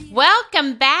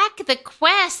Welcome back, The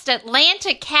Quest,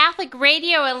 Atlanta Catholic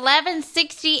Radio,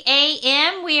 1160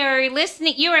 AM. You are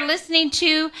listening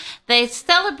to the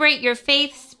Celebrate Your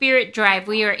Faith Spirit Drive.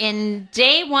 We are in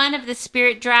day one of the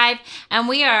Spirit Drive, and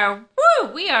we are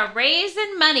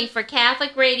raising money for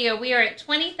Catholic Radio. We are at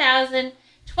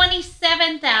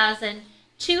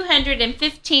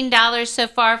 $27,215 so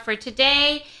far for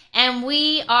today. And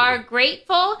we are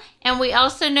grateful, and we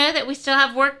also know that we still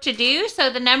have work to do. So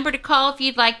the number to call if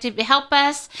you'd like to help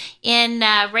us in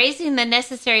raising the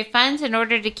necessary funds in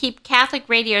order to keep Catholic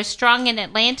Radio strong in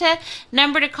Atlanta,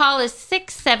 number to call is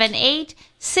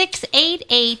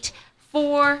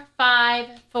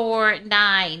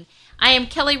 678-688-4549. I am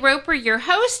Kelly Roper, your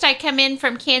host. I come in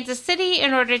from Kansas City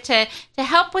in order to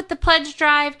help with the pledge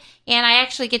drive, and I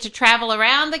actually get to travel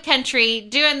around the country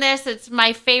doing this. It's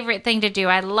my favorite thing to do.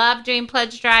 I love doing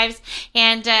pledge drives,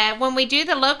 and when we do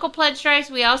the local pledge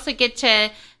drives, we also get to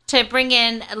bring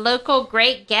in local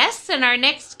great guests, and our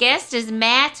next guest is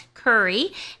Matt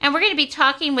Curry, and we're going to be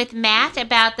talking with Matt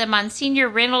about the Monsignor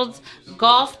Reynolds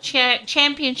Golf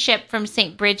Championship from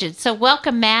St. Bridget. So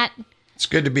welcome, Matt. It's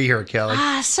good to be here, Kelly.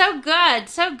 So good,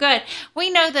 so good.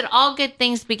 We know that all good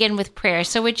things begin with prayer.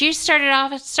 So would you start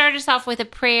us off with a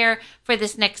prayer for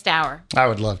this next hour? I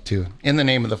would love to. In the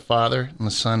name of the Father, and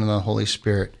the Son, and the Holy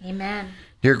Spirit. Amen.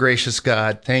 Dear gracious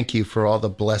God, thank you for all the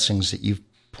blessings that you've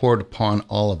poured upon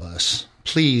all of us.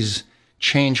 Please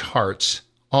change hearts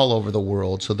all over the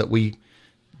world so that we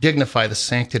dignify the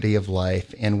sanctity of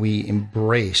life and we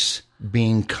embrace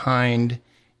being kind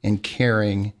and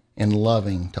caring and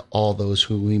loving to all those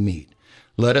who we meet.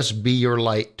 Let us be your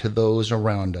light to those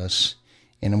around us.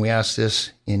 And we ask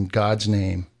this in God's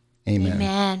name. Amen.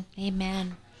 Amen.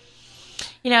 Amen.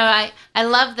 You know, I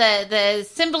love the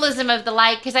symbolism of the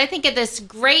light because I think of this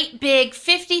great big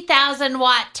 50,000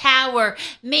 watt tower,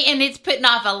 and it's putting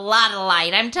off a lot of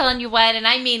light. I'm telling you what, and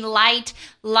I mean light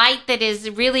that is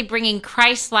really bringing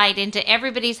Christ's light into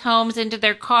everybody's homes, into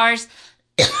their cars.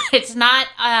 It's not,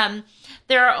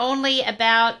 there are only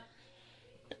about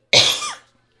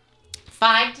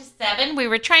 5 to 7. We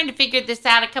were trying to figure this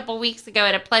out a couple weeks ago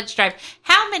at a pledge drive.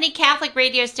 How many Catholic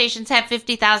radio stations have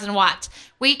 50,000 watts?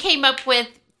 We came up with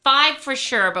 5 for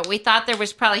sure, but we thought there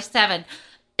was probably 7.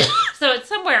 So it's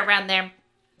somewhere around there.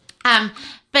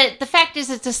 But the fact is,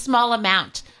 it's a small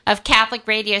amount of Catholic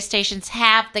radio stations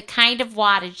have the kind of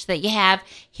wattage that you have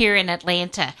here in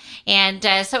Atlanta. And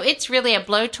so it's really a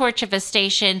blowtorch of a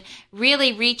station,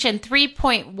 really reaching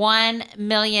 3.1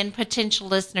 million potential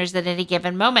listeners at any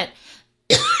given moment.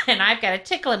 And I've got a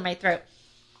tickle in my throat.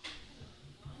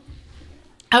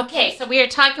 Okay, so we are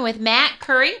talking with Matt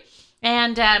Curry,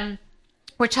 and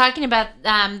we're talking about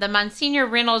the Monsignor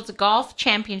Reynolds Golf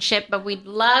Championship, but we'd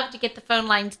love to get the phone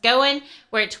lines going.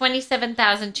 We're at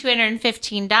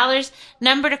 $27,215.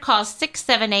 Number to call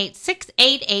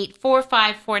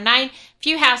 678-688-4549.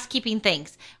 Few housekeeping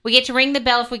things. We get to ring the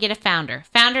bell if we get a founder.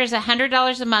 Founder is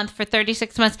 $100 a month for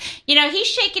 36 months. You know, he's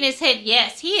shaking his head.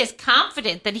 Yes, he is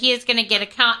confident that he is going to get a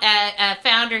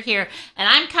founder here, and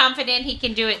I'm confident he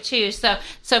can do it too. So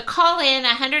call in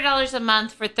 $100 a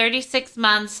month for 36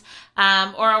 months,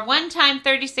 or a one-time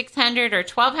 $3,600 or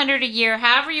 $1,200 a year,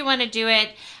 however you want to do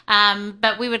it.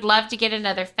 But we would love to get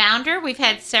another founder. We've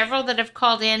had several that have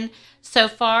called in so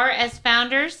far as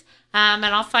founders. And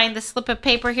I'll find the slip of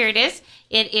paper. Here it is.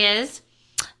 It is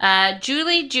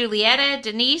Julie, Julietta,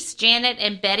 Denise, Janet,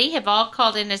 and Betty have all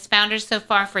called in as founders so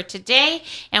far for today.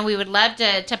 And we would love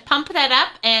to pump that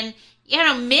up. And, you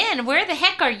know, men, where the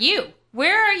heck are you?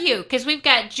 Where are you? Because we've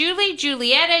got Julie,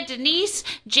 Julietta, Denise,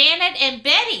 Janet, and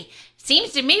Betty.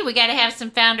 Seems to me we got to have some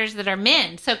founders that are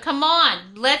men. So come on,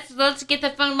 let's get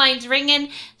the phone lines ringing.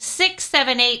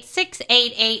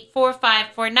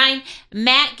 678-688-4549.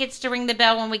 Matt gets to ring the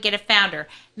bell when we get a founder.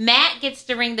 Matt gets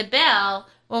to ring the bell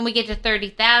when we get to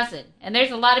 30,000. And there's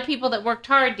a lot of people that worked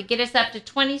hard to get us up to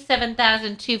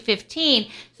 27,215.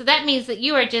 So that means that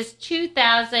you are just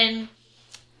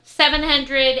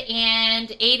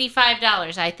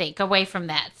 $2,785, I think, away from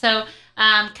that. So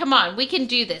come on, we can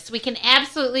do this. We can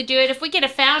absolutely do it. If we get a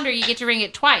founder, you get to ring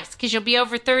it twice because you'll be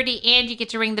over 30 and you get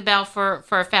to ring the bell for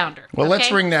a founder. Well, okay?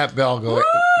 Let's ring that bell. Go.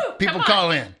 People call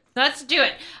in. Let's do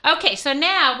it. Okay, so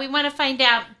now we want to find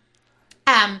out,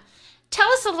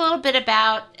 tell us a little bit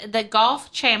about the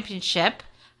golf championship,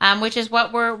 which is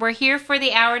what we're here for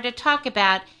the hour to talk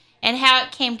about, and how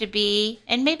it came to be,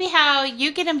 and maybe how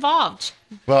you get involved.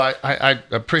 Well, I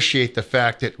appreciate the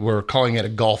fact that we're calling it a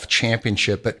golf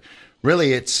championship, but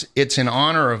really it's in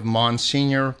honor of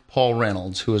Monsignor Paul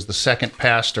Reynolds, who is the second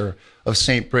pastor of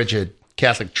St. Bridget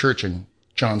Catholic Church in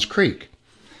Johns Creek.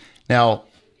 Now,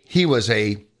 he was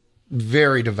a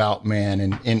very devout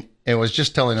man. And I was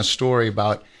just telling a story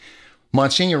about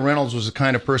Monsignor Reynolds was the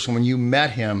kind of person, when you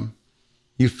met him,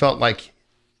 you felt like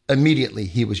immediately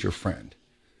he was your friend.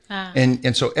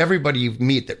 And so everybody you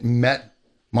meet that met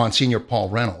Monsignor Paul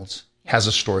Reynolds has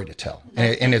a story to tell.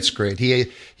 And it's great. He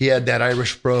had that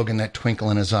Irish brogue and that twinkle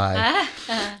in his eye.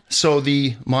 So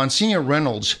the Monsignor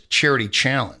Reynolds Charity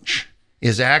Challenge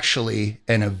is actually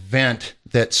an event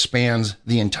that spans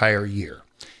the entire year.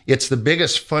 It's the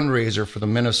biggest fundraiser for the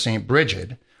Men of St.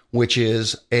 Bridget, which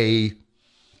is a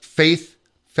faith,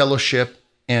 fellowship,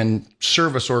 and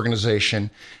service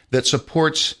organization that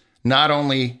supports not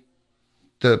only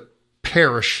the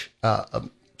parish of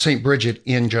St. Bridget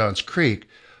in Johns Creek,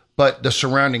 but the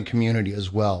surrounding community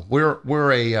as well.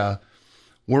 We're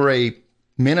a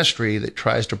ministry that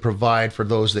tries to provide for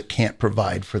those that can't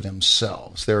provide for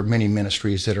themselves. There are many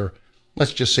ministries that are,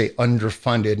 let's just say,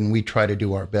 underfunded, and we try to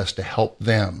do our best to help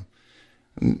them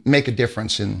make a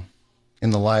difference in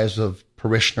the lives of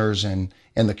parishioners and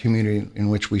the community in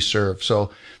which we serve.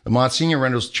 So the Monsignor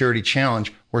Reynolds Charity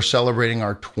Challenge, we're celebrating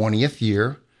our 20th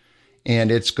year,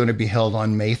 and it's going to be held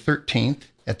on May 13th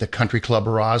at the Country Club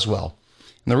of Roswell.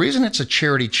 And the reason it's a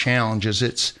charity challenge is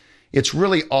it's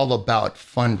really all about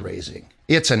fundraising.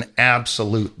 It's an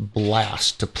absolute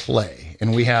blast to play.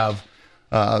 And we've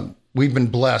been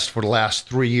blessed for the last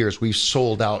 3 years. We've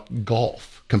sold out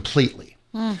golf completely.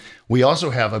 We also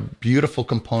have a beautiful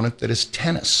component that is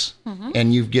tennis.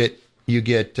 And you get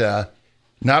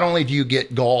not only do you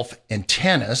get golf and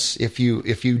tennis if you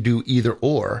do either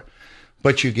or,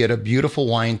 but you get a beautiful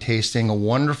wine tasting, a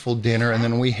wonderful dinner, and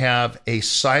then we have a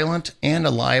silent and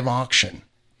a live auction.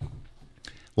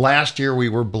 Last year, we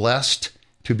were blessed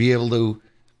to be able to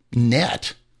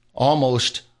net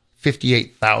almost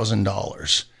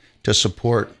 $58,000 to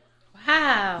support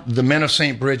the Men of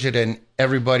St. Bridget and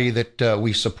everybody that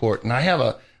we support. And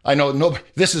I know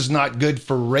this is not good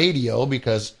for radio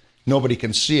because nobody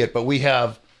can see it, but we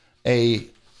have a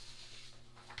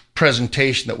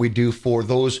presentation that we do for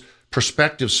those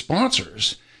prospective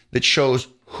sponsors that shows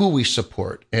who we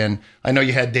support. And I know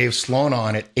you had Dave Sloan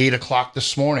on at 8:00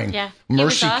 this morning. Yeah, he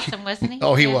was awesome, wasn't he?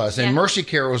 Oh, he was. And Mercy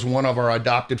Care was one of our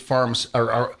adopted farms, or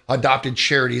our adopted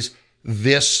charities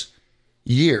this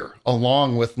year,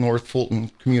 along with North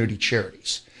Fulton Community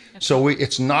Charities. Okay. So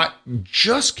it's not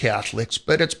just Catholics,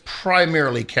 but it's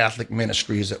primarily Catholic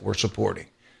ministries that we're supporting.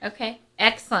 Okay,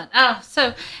 excellent. Oh,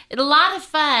 so a lot of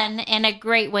fun and a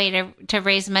great way to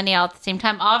raise money all at the same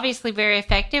time. Obviously very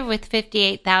effective with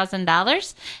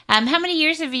 $58,000. How many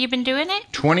years have you been doing it?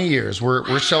 20 years.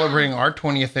 We're celebrating our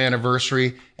 20th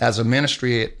anniversary as a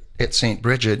ministry at St.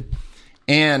 Bridget,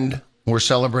 and we're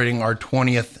celebrating our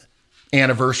 20th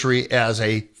anniversary as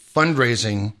a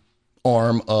fundraising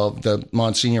arm of the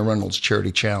Monsignor Reynolds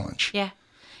Charity Challenge. Yeah.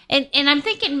 And I'm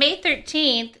thinking May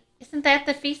 13th, isn't that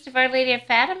the Feast of Our Lady of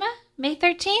Fatima? May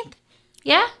 13th?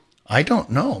 Yeah? I don't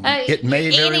know. It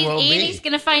may very well be. Annie's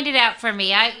going to find it out for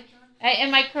me.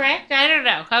 Am I correct? I don't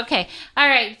know. Okay. All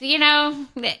right.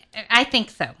 I think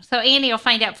so. So Annie will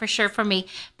find out for sure for me.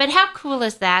 But how cool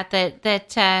is that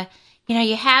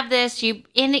you have this, we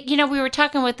were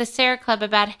talking with the Sarah Club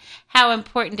about how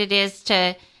important it is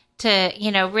to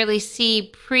really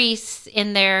see priests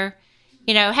in their,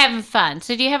 having fun.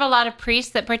 So do you have a lot of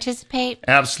priests that participate?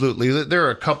 Absolutely. There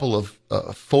are a couple of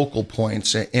focal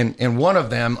points. And one of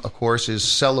them, of course, is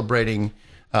celebrating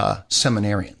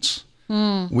seminarians.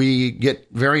 We get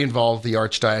very involved, the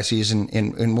Archdiocese,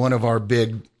 and one of our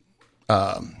big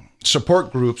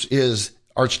support groups is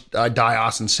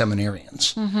diocesan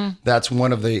seminarians. That's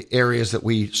one of the areas that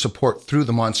we support through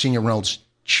the Monsignor Reynolds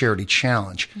Charity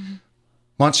Challenge.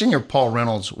 Monsignor Paul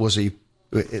Reynolds was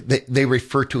they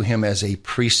refer to him as a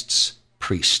priest's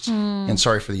priest. And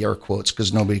sorry for the air quotes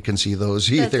because nobody can see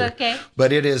those either. That's okay.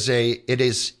 But it is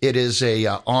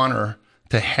a honor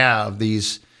to have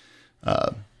these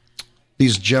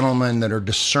gentlemen that are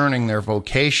discerning their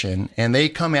vocation, and they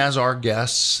come as our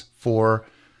guests for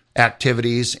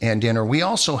activities and dinner. We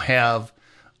also have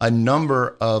a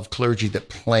number of clergy that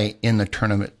play in the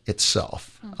tournament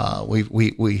itself.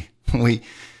 We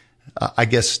I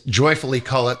guess joyfully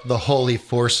call it the Holy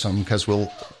Foursome because we'll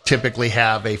typically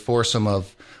have a foursome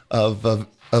of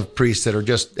priests that are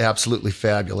just absolutely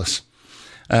fabulous.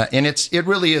 And it's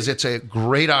a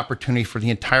great opportunity for the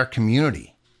entire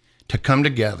community to come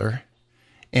together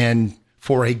and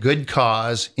for a good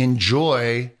cause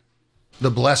enjoy the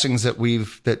blessings that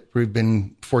we've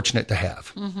been fortunate to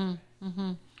have.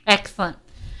 Excellent.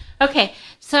 Okay,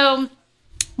 so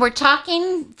we're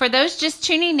talking, for those just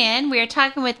tuning in, we are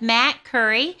talking with Matt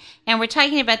Curry, and we're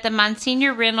talking about the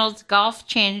Monsignor Reynolds Golf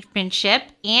Championship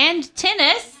and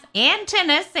tennis and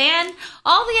tennis and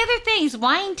all the other things.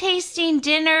 Wine tasting,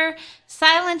 dinner,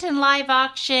 silent and live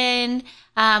auction,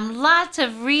 lots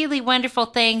of really wonderful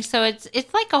things. So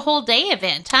it's like a whole day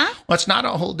event, huh? Well, it's not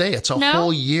a whole day. It's a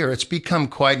whole year. It's become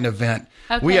quite an event.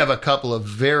 Okay. We have a couple of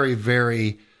very,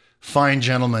 very fine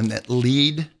gentlemen that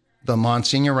lead the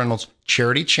Monsignor Reynolds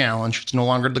Charity Challenge. It's no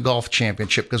longer the golf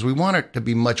championship because we want it to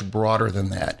be much broader than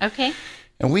that. Okay.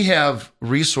 And we have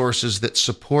resources that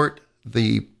support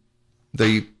the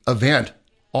event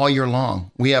all year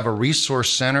long. We have a resource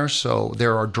center, so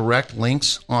there are direct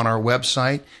links on our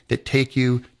website that take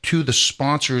you to the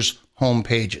sponsors' home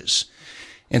pages.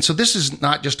 And so this is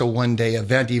not just a one-day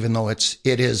event, even though it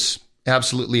is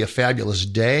absolutely a fabulous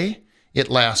day. It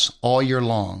lasts all year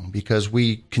long because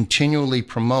we continually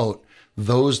promote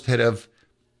those that have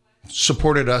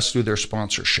supported us through their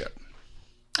sponsorship.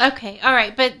 Okay, all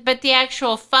right, but the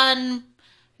actual fun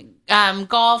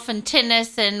golf and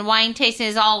tennis and wine tasting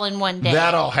is all in one day.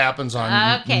 That all happens on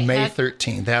May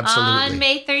 13th, absolutely. On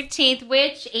May 13th,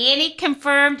 which Annie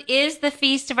confirmed is the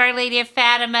Feast of Our Lady of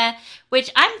Fatima,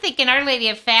 which I'm thinking Our Lady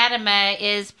of Fatima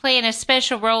is playing a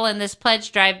special role in this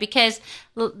pledge drive because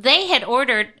they had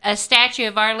ordered a statue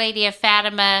of Our Lady of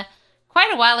Fatima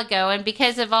quite a while ago, and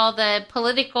because of all the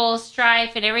political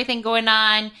strife and everything going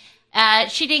on,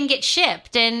 she didn't get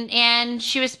shipped, and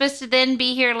she was supposed to then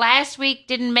be here last week,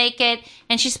 didn't make it,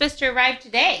 and she's supposed to arrive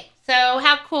today. So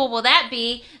how cool will that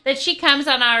be that she comes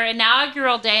on our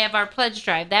inaugural day of our pledge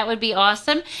drive? That would be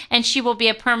awesome, and she will be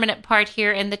a permanent part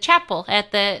here in the chapel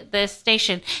at the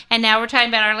station. And now we're talking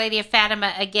about Our Lady of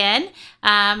Fatima again.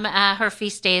 Her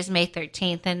feast day is May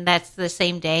 13th, and that's the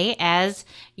same day as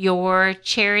your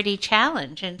charity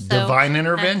challenge. And so, divine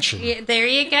intervention. There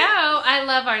you go. I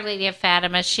love Our Lady of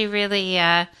Fatima. She really,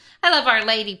 I love Our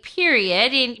Lady,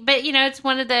 period. But it's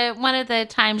one of the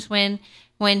times when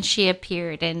she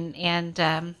appeared,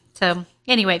 and so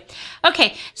anyway,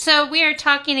 okay. So we are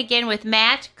talking again with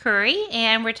Matt Curry,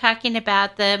 and we're talking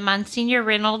about the Monsignor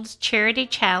Reynolds Charity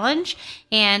Challenge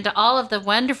and all of the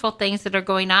wonderful things that are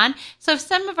going on. So if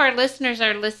some of our listeners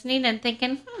are listening and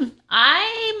thinking,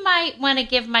 I might want to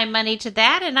give my money to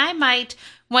that, and I might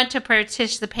want to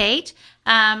participate,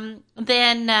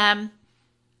 then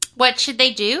what should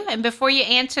they do? And before you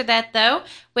answer that, though,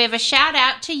 we have a shout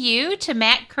out to you, to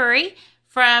Matt Curry,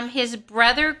 from his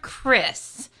brother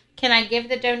Chris. Can I give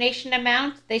the donation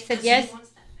amount? They said yes. He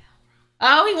wants that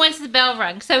bell rung. He wants the bell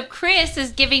rung. So Chris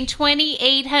is giving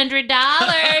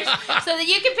 $2,800 so that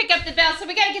you can pick up the bell. So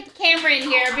we got to get the camera in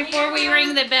here before we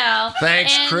ring the bell.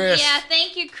 Thanks, Chris. Yeah,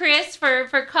 thank you, Chris, for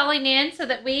calling in so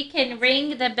that we can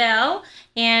ring the bell.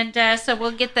 And so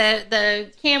we'll get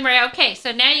the camera. Okay,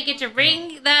 so now you get to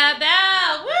ring the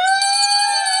bell. Woo!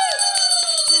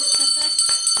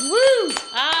 Woo!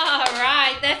 All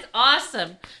right, that's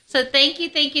awesome. So thank you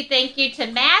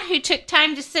to Matt, who took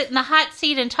time to sit in the hot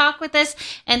seat and talk with us,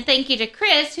 and thank you to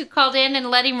Chris, who called in and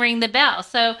let him ring the bell.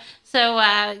 So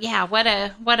yeah, what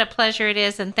a pleasure it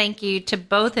is, and thank you to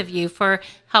both of you for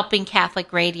helping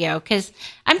Catholic Radio. Because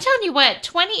I'm telling you what,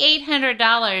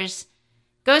 $2,800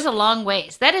 goes a long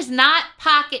ways. That is not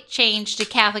pocket change to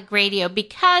Catholic Radio,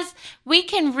 because we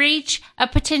can reach a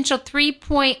potential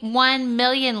 3.1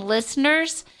 million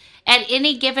listeners at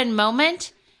any given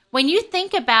moment. When you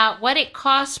think about what it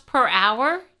costs per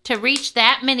hour to reach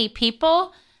that many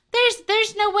people,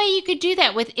 there's no way you could do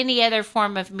that with any other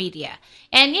form of media.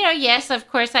 And, yes, of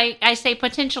course, I say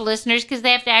potential listeners because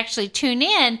they have to actually tune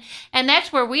in. And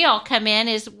that's where we all come in,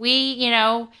 is we,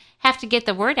 have to get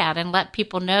the word out and let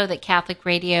people know that Catholic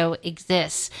Radio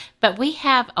exists. But we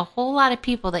have a whole lot of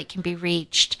people that can be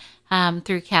reached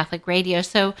through Catholic Radio.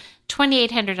 So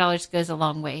 $2,800 goes a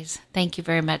long ways. Thank you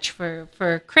very much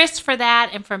for Chris for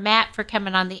that, and for Matt for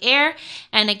coming on the air.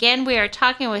 And again, we are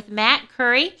talking with Matt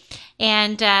Curry,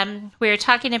 and we are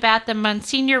talking about the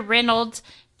Monsignor Reynolds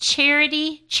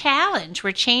Charity Challenge.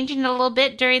 We're changing a little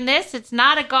bit during this. It's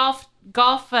not a golf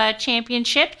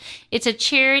championship. It's a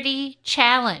charity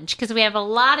challenge because we have a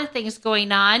lot of things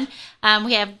going on.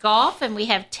 We have golf, and we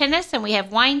have tennis, and we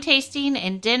have wine tasting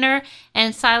and dinner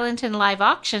and silent and live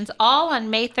auctions, all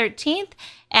on May 13th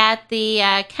at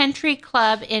the Country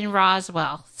Club in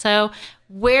Roswell. So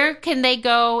where can they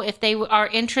go if they are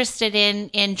interested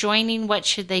in joining? What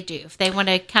should they do if they want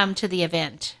to come to the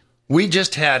event? We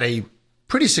just had a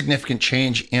pretty significant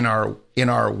change in our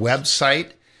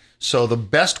website. So the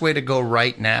best way to go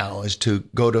right now is to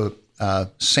go to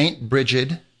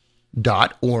stbrigid.org,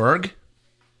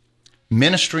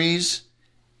 Ministries,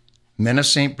 Men of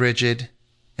St. Brigid,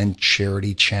 and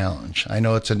Charity Challenge. I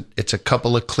know it's a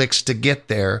couple of clicks to get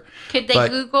there. Can they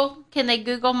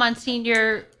Google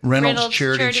Monsignor Reynolds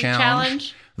Charity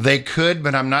Challenge? They could,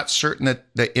 but I'm not certain that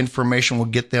the information will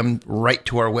get them right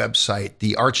to our website.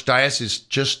 The Archdiocese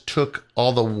just took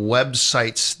all the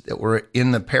websites that were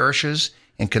in the parishes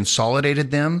and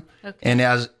consolidated them. Okay. And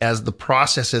as the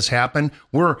process has happened,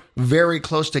 we're very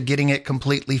close to getting it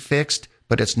completely fixed,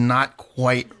 but it's not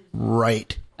quite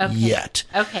right yet.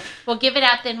 Okay. We'll give it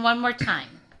out then one more time.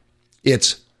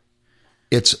 It's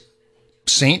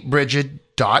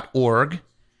stbridget.org,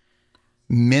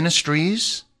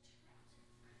 Ministries,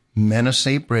 Men of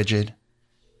St. Bridget,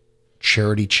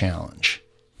 Charity Challenge.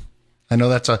 I know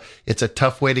it's a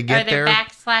tough way to get there,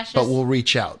 backslashes? But we'll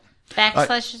reach out.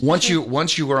 Backslashes. Once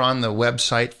you are on the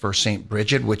website for St.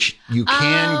 Bridget, which you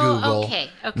can Google, okay.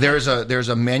 there's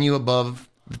a menu above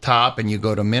the top, and you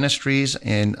go to Ministries,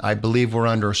 and I believe we're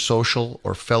under Social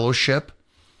or Fellowship,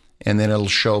 and then it'll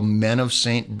show Men of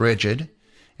St. Bridget,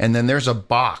 and then there's a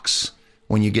box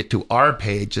when you get to our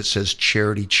page that says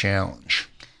Charity Challenge.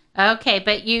 Okay,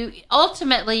 but you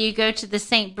ultimately go to the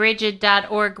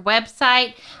stbridget.org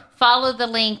website, follow the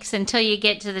links until you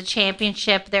get to the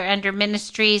championship. They're under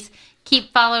Ministries.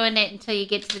 Keep following it until you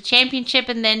get to the championship.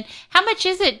 And then how much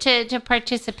is it to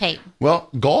participate? Well,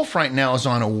 golf right now is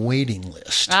on a waiting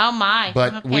list. Oh my.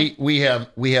 But okay. we have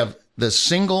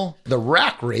the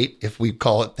rack rate, if we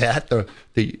call it that.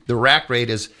 The rack rate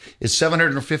is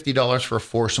 $750 for a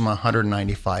foursome,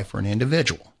 $195 for an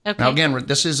individual. Okay. Now, again,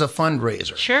 this is a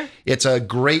fundraiser. Sure. It's a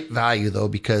great value, though,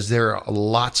 because there are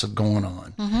lots of going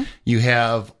on. Mm-hmm. You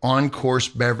have on-course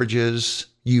beverages.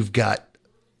 You've got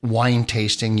wine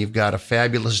tasting. You've got a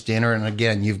fabulous dinner. And,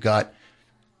 again, you've got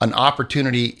an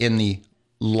opportunity in the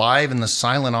live and the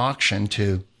silent auction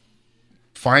to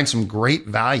find some great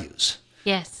values.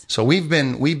 Yes. So we've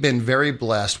been very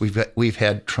blessed. We've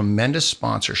had tremendous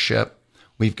sponsorship.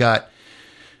 We've got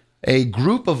a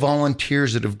group of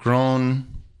volunteers that have grown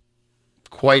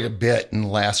quite a bit in the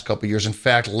last couple of years. In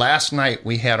fact, last night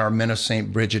we had our Men of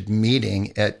St. Bridget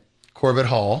meeting at Corbett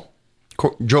Hall.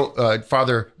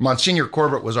 Father Monsignor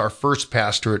Corbett was our first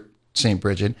pastor at St.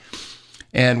 Bridget,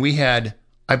 and we had,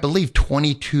 I believe,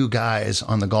 22 guys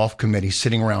on the golf committee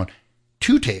sitting around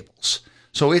 2 tables.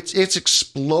 So it's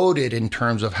exploded in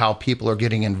terms of how people are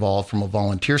getting involved from a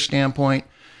volunteer standpoint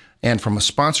and from a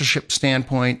sponsorship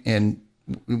standpoint, and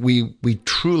we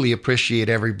truly appreciate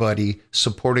everybody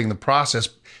supporting the process.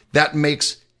 That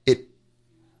makes it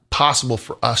possible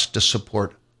for us to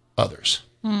support others.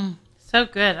 So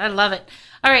good. I love it.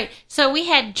 All right. So we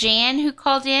had Jan who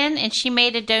called in, and she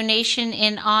made a donation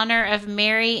in honor of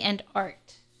Mary and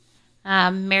Art.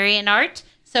 Mary and Art.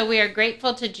 So we are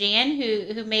grateful to Jan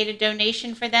who made a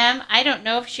donation for them. I don't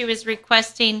know if she was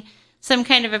requesting some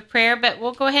kind of a prayer, but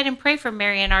we'll go ahead and pray for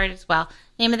Mary and Art as well. In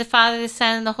the name of the Father, the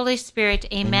Son, and the Holy Spirit.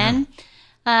 Amen.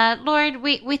 Lord,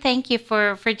 we thank you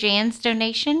for Jan's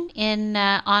donation in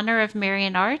honor of Mary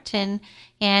and Art, and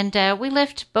we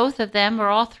lift both of them, or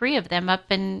all 3 of them,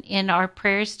 up in our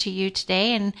prayers to you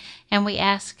today, and we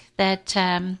ask that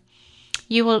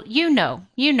you know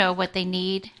what they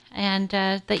need, and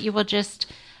that you will just,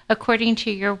 according to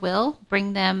your will,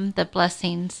 bring them the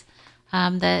blessings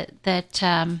that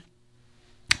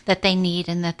they need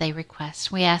and that they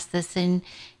request. We ask this in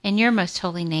your most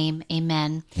holy name.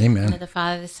 Amen. Amen. In the name of the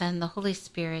Father, the Son, and the Holy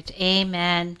Spirit.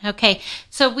 Amen. Okay,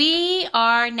 so we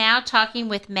are now talking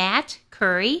with Matt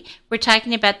Curry. We're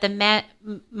talking about the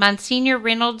Monsignor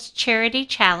Reynolds Charity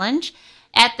Challenge.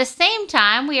 At the same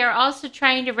time, we are also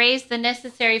trying to raise the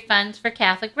necessary funds for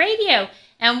Catholic Radio.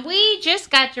 And we just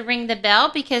got to ring the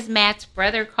bell because Matt's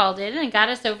brother called in and got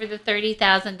us over the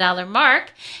 $30,000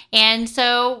 mark. And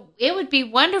so it would be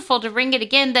wonderful to ring it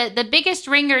again. The biggest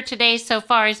ringer today so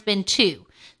far has been 2.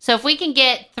 So if we can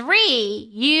get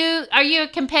 3, are you a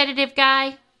competitive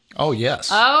guy? Oh, yes.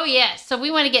 Oh, yes. So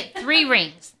we want to get 3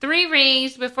 rings. 3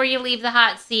 rings before you leave the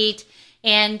hot seat.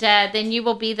 And then you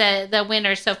will be the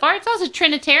winner so far. It's also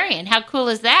Trinitarian. How cool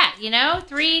is that?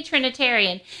 3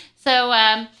 Trinitarian. So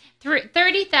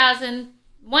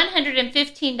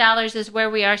 $30,115 is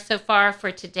where we are so far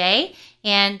for today.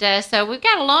 And so we've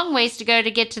got a long ways to go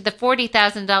to get to the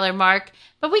 $40,000 mark,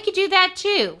 but we could do that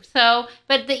too. So,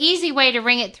 but the easy way to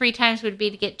ring it 3 times would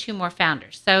be to get 2 more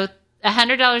founders. So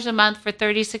 $100 a month for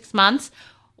 36 months,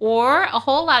 or a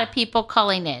whole lot of people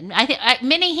calling in. I think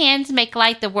many hands make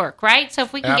light the work, right? So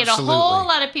if we can Absolutely. Get a whole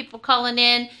lot of people calling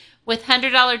in with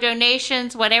 $100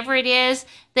 donations, whatever it is,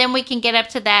 then we can get up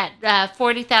to that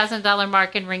 $40,000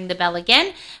 mark and ring the bell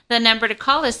again. The number to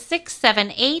call is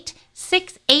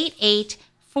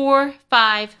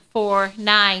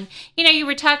 678-688-4549. You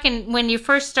were talking, when you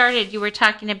first started, you were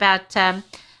talking about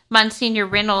Monsignor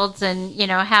Reynolds and,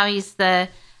 how he's the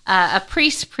a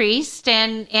priest,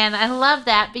 and I love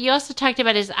that. But you also talked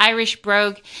about his Irish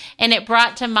brogue, and it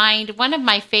brought to mind one of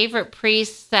my favorite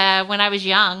priests when I was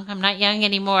young. I'm not young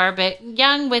anymore, but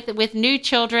young with new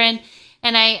children.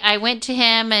 And I went to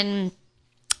him, and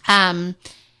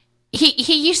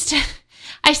he used to.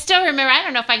 I still remember. I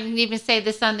don't know if I can even say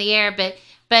this on the air, but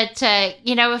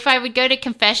if I would go to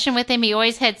confession with him, he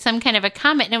always had some kind of a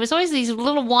comment, and it was always these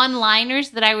little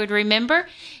one-liners that I would remember.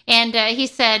 And he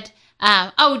said,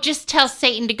 just tell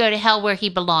Satan to go to hell where he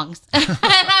belongs. And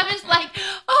I was like,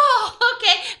 oh,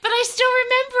 okay. But I still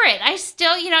remember it. I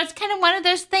still, it's kind of one of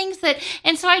those things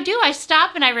and so I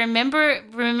stop and I remember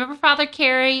Father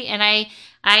Carey, and I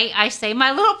say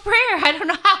my little prayer. I don't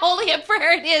know how holy a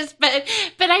prayer it is, but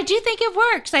I do think it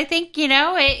works. I think,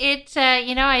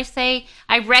 I say,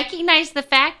 I recognize the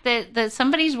fact that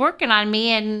somebody's working on me,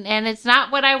 and it's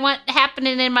not what I want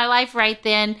happening in my life right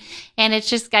then. And it's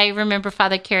just, I remember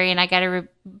Father Carey, and I got to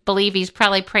believe he's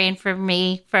probably praying for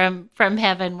me from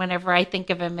heaven whenever I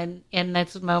think of him in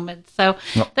those moments. So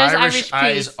those Irish eyes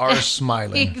priests are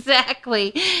smiling.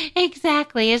 Exactly.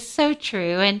 It's so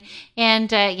true. And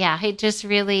it just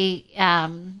really,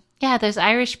 those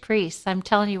Irish priests, I'm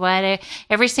telling you what,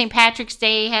 every St. Patrick's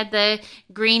Day he had the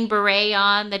green beret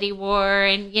on that he wore,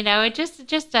 and, it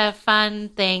just a fun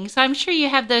thing. So I'm sure you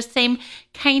have those same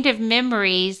kind of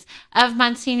memories of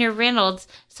Monsignor Reynolds.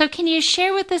 So can you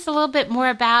share with us a little bit more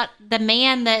about the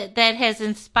man that has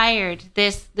inspired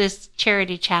this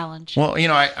charity challenge? Well,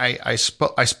 I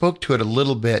spoke to it a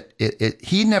little bit.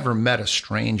 He never met a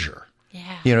stranger.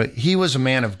 Yeah. He was a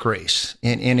man of grace,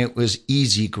 and it was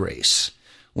easy grace.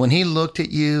 When he looked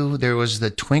at you, there was the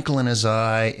twinkle in his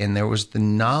eye, and there was the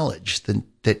knowledge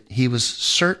that he was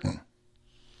certain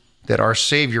that our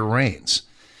Savior reigns.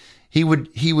 He would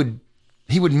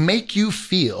make you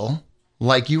feel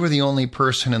like you were the only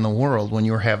person in the world when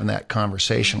you were having that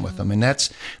conversation with him. And that's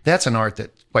an art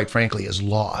that, quite frankly, is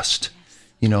lost.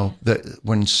 Yes.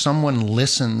 When someone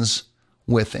listens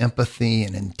with empathy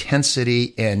and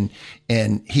intensity, and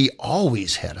he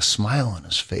always had a smile on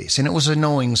his face, and it was a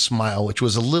knowing smile, which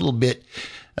was a little bit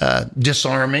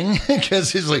disarming,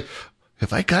 because he's like,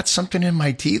 have I got something in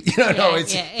my teeth?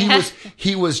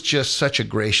 He was just such a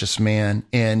gracious man,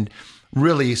 and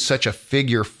really such a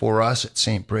figure for us at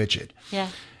St. Bridget. Yeah.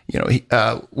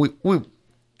 We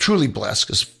truly blessed,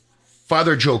 because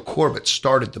Father Joe Corbett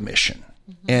started the mission.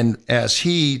 Mm-hmm. And as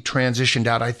he transitioned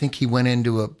out, I think he went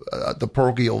into the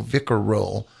parochial vicar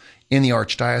role in the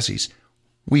Archdiocese.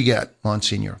 We got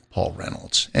Monsignor Paul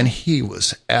Reynolds, and he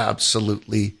was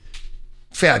absolutely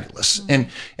fabulous. Mm-hmm.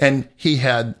 And he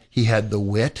had the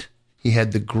wit, he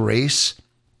had the grace.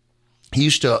 He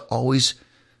used to always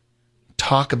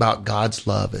talk about God's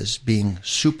love as being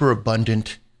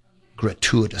superabundant,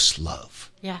 gratuitous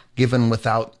love, given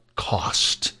without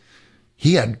cost.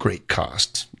 He had great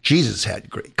cost. Jesus had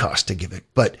great cost to give it,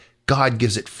 but God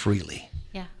gives it freely.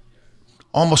 Yeah.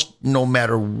 Almost no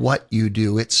matter what you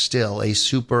do, it's still a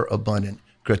superabundant,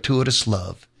 gratuitous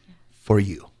love for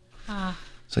you.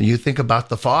 So you think about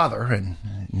the Father and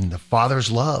the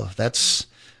Father's love. That's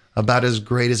about as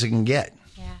great as it can get.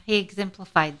 He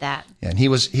exemplified that. And he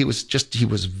was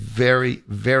very,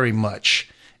 very much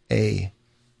a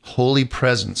holy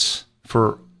presence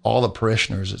for all the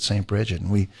parishioners at St. Bridget. And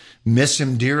we miss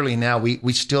him dearly now.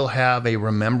 We still have a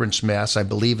remembrance mass. I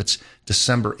believe it's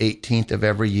December 18th of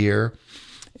every year.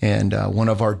 And one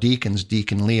of our deacons,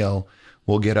 Deacon Leo,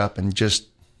 will get up and just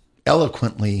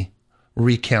eloquently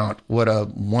recount what a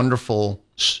wonderful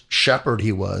shepherd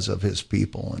he was of his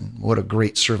people, and what a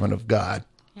great servant of God.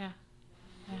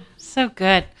 So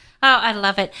good. Oh, I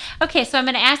love it. Okay, so I'm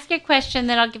going to ask you a question,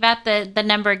 then I'll give out the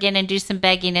number again and do some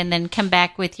begging, and then come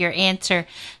back with your answer.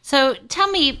 So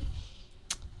tell me,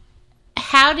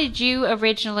 how did you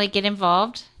originally get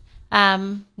involved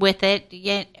with it?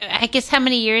 I guess how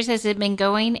many years has it been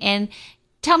going? And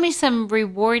tell me some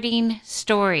rewarding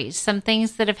stories, some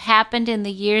things that have happened in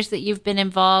the years that you've been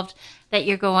involved that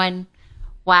you're going,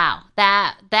 wow,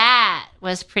 that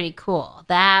was pretty cool.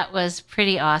 That was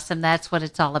pretty awesome. That's what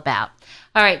it's all about.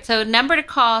 All right, so number to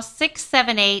call,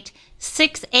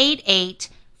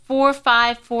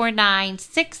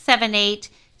 678-688-4549,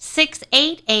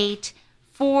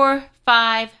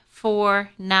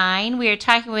 678-688-4549. We are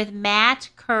talking with Matt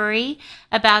Curry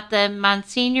about the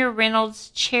Monsignor Reynolds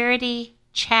Charity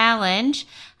Challenge.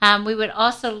 We would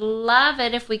also love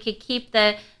it if we could keep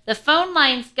the phone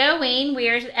lines going. We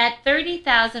are at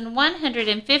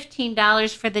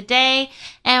 $30,115 for the day,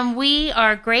 and we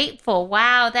are grateful.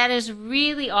 Wow, that is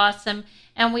really awesome,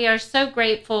 and we are so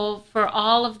grateful for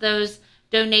all of those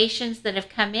donations that have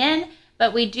come in.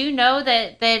 But we do know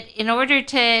that in order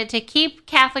to keep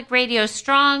Catholic radio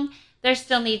strong, there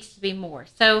still needs to be more.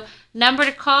 So number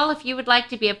to call if you would like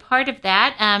to be a part of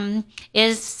that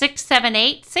is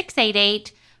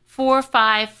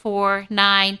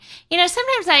 678-688-4549.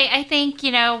 Sometimes I think,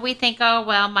 we think, oh,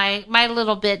 well, my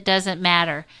little bit doesn't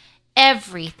matter.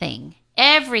 Everything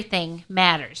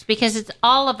matters because it's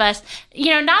all of us.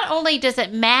 Not only does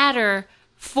it matter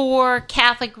for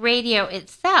Catholic radio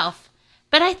itself,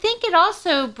 but I think it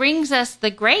also brings us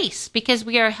the grace because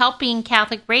we are helping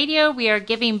Catholic radio. We are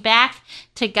giving back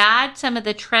to God some of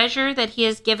the treasure that he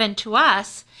has given to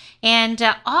us. And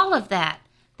all of that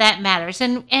matters.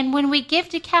 And when we give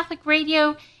to Catholic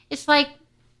radio, it's like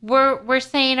we're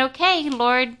saying, okay,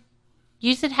 Lord,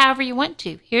 use it however you want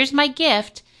to. Here's my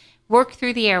gift. Work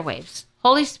through the airwaves.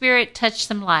 Holy Spirit, touch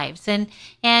some lives. And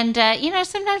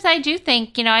sometimes I do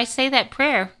think, I say that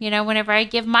prayer, whenever I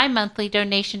give my monthly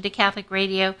donation to Catholic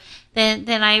radio,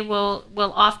 then I will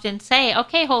often say,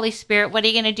 okay, Holy Spirit, what are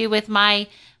you going to do with my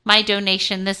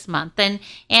donation this month? And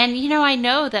I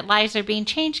know that lives are being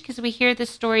changed because we hear the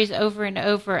stories over and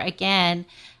over again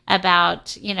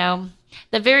about,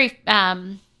 the very,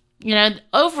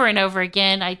 over and over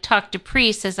again, I talk to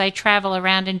priests as I travel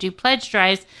around and do pledge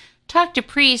drives, talk to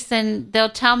priests and they'll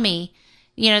tell me,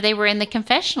 they were in the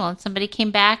confessional and somebody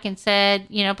came back and said,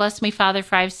 bless me, Father,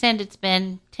 for I've sinned. It's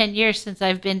been 10 years since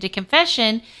I've been to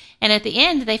confession. And at the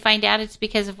end, they find out it's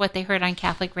because of what they heard on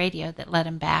Catholic radio that led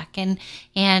them back. And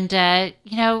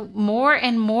more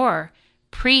and more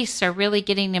priests are really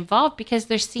getting involved because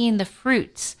they're seeing the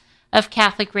fruits of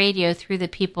Catholic radio through the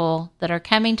people that are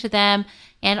coming to them.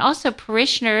 And also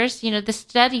parishioners, the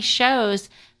study shows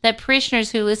that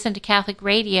parishioners who listen to Catholic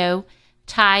radio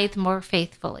tithe more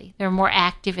faithfully. They're more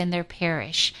active in their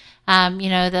parish.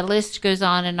 The list goes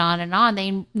on and on and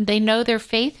on. They know their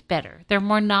faith better. They're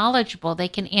more knowledgeable. They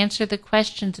can answer the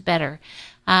questions better.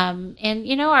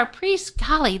 Our priests,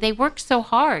 golly, they work so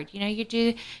hard. You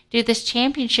do this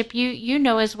championship. You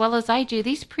know as well as I do.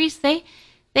 These priests, they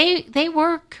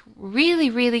work really,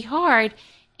 really hard,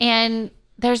 and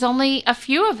there's only a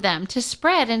few of them to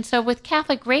spread. And so with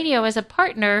Catholic radio as a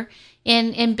partner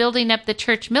in building up the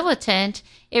church militant,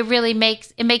 it really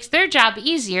makes their job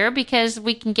easier because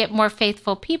we can get more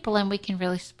faithful people and we can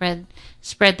really spread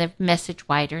the message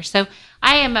wider. So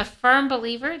I am a firm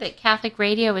believer that Catholic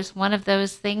radio is one of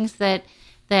those things that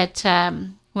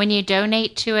when you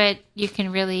donate to it, you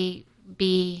can really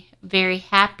be very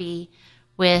happy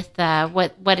with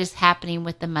what is happening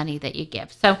with the money that you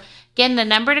give. So again, the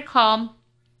number to call,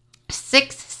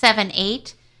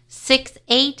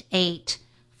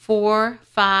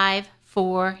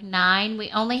 678-688-4549.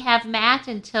 We only have Matt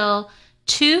until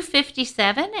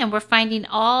 2:57, and we're finding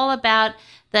all about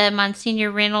the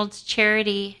Monsignor Reynolds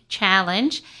Charity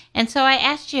Challenge. And so I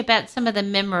asked you about some of the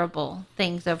memorable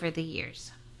things over the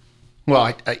years.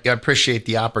 Well, I appreciate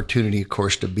the opportunity, of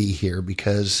course, to be here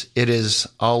because it is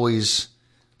always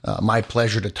my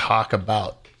pleasure to talk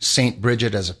about St.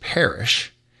 Bridget as a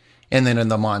parish, and then in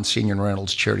the Monsignor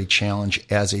Reynolds Charity Challenge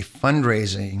as a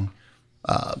fundraising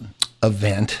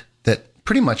event that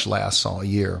pretty much lasts all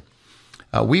year.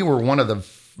 We were one of the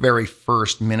very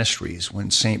first ministries when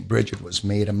St. Bridget was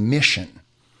made a mission.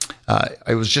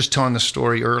 I was just telling the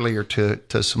story earlier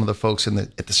to some of the folks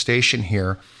at the station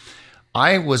here.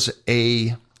 I was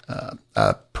a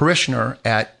parishioner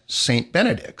at St.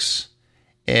 Benedict's.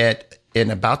 And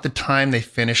about the time they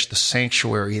finished the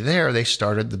sanctuary there, they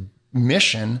started the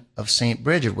mission of St.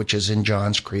 Bridget, which is in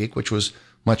Johns Creek, which was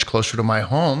much closer to my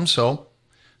home. So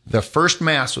the first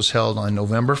Mass was held on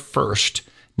November 1st,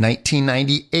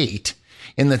 1998,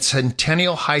 in the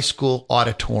Centennial High School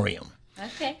auditorium.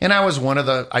 Okay. And I was one of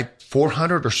the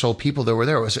 400 or so people that were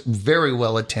there. It was very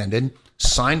well attended,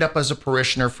 signed up as a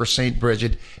parishioner for St.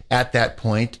 Bridget at that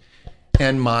point,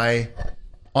 and my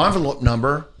envelope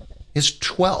number is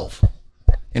 12.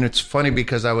 And it's funny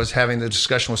because I was having the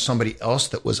discussion with somebody else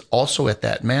that was also at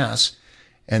that Mass,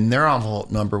 and their envelope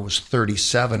number was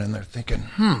 37, and they're thinking,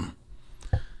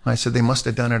 I said they must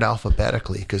have done it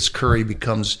alphabetically because Curry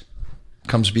comes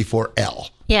before L.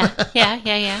 Yeah.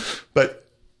 But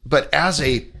as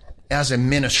a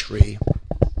ministry,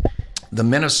 the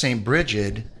Men of St.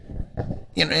 Bridget,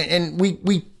 and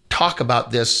we talk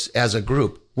about this as a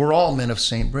group. We're all Men of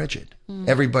St. Bridget.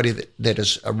 Everybody that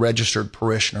is a registered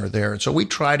parishioner there. And so we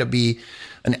try to be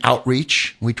an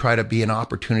outreach. We try to be an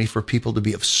opportunity for people to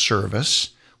be of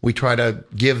service. We try to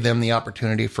give them the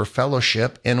opportunity for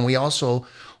fellowship. And we also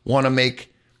want to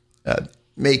make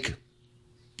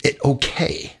it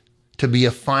okay to be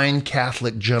a fine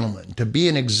Catholic gentleman, to be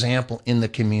an example in the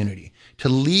community,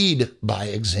 lead by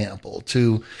example,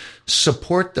 to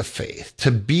support the faith,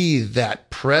 to be that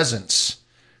presence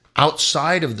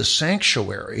outside of the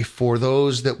sanctuary for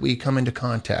those that we come into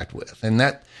contact with. And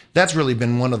that's really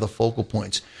been one of the focal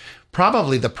points.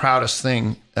 Probably the proudest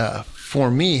thing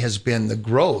for me has been the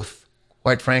growth,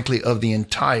 quite frankly, of the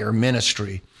entire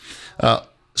ministry.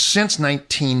 Since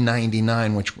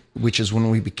 1999, which is when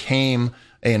we became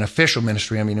an official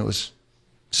ministry. I mean, it was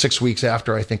 6 weeks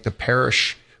after I think the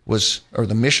parish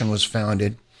the mission was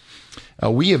founded.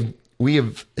 We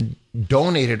have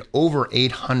donated over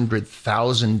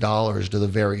 $800,000 to the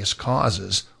various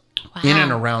causes in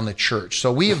and around the church.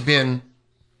 So we have been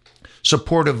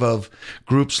supportive of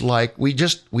groups like we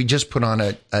just put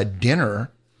on a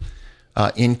dinner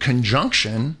in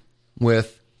conjunction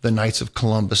with the Knights of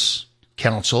Columbus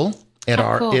Council at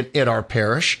our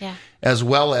parish, as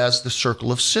well as the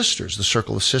Circle of Sisters. The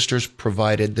Circle of Sisters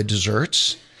provided the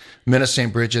desserts. Men of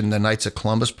St. Bridget and the Knights of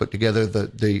Columbus put together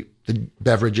the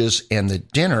beverages and the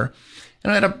dinner,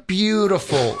 and I had a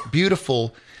beautiful,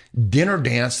 beautiful dinner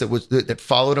dance that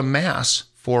followed a mass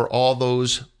for all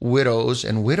those widows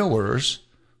and widowers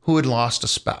who had lost a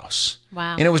spouse.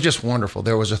 Wow! And it was just wonderful.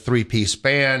 There was a 3-piece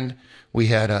band. We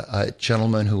had a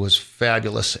gentleman who was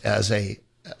fabulous as a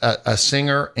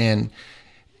singer, and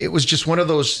it was just one of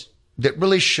those that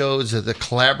really shows that the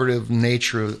collaborative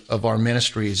nature of our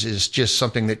ministries is just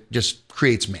something that just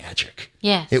creates magic.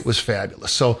 Yes. It was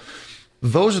fabulous. So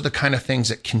those are the kind of things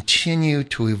that continue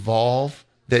to evolve,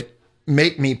 that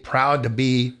make me proud to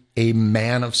be a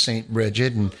man of St.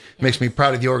 Bridget, and makes me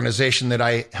proud of the organization that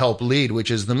I help lead,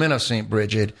 which is the Men of St.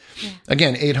 Bridget. Yeah.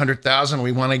 Again, 800,000,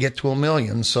 we want to get to 1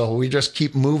 million. So we just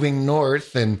keep moving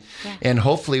north, and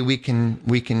hopefully we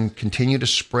can continue to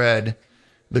spread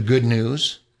the good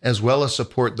news, as well as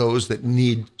support those that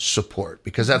need support,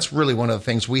 because that's really one of the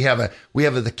things we have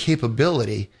the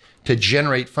capability to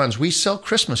generate funds. We sell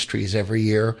Christmas trees every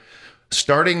year,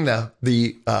 starting the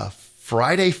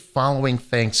Friday following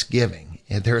Thanksgiving.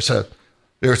 And there's a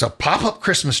pop-up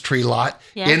Christmas tree lot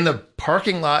in the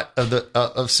parking lot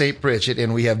of St. Bridget,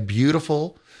 and we have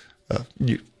beautiful,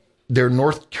 they're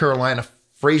North Carolina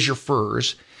Fraser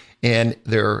firs, and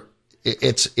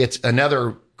it's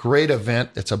another great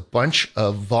event. It's a bunch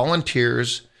of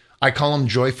volunteers. I call them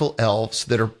joyful elves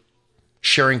that are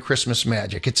sharing Christmas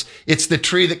magic. It's the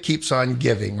tree that keeps on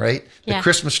giving, right? Yeah. The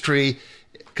Christmas tree,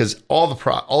 because all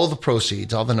the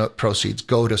proceeds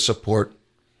go to support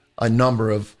a number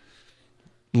of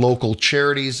local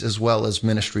charities as well as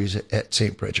ministries at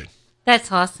St. Bridget.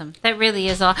 That's awesome. That really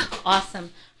is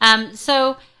awesome.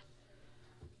 So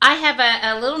I have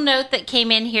a little note that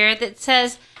came in here that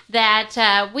says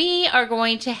that we are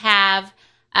going to have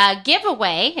a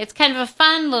giveaway. It's kind of a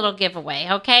fun little giveaway,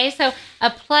 okay? So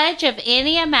a pledge of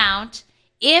any amount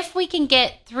if we can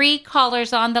get 3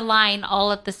 callers on the line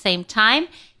all at the same time.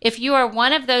 If you are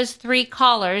one of those 3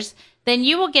 callers, then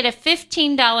you will get a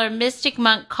 $15 Mystic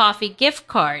Monk Coffee gift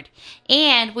card.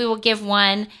 And we will give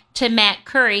one to Matt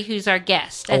Curry, who's our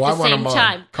guest, at the same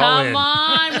time. Come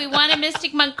on. We want a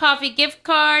Mystic Monk Coffee gift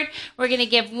card. We're going to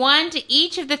give one to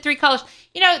each of the 3 callers.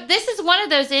 You know, this is one of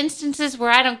those instances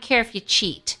where I don't care if you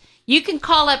cheat. You can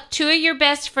call up 2 of your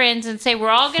best friends and say, we're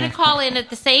all going to call in at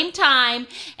the same time.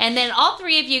 And then all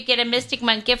 3 of you get a Mystic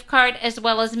Monk gift card, as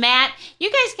well as Matt.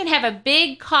 You guys can have a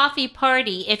big coffee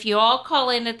party if you all call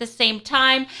in at the same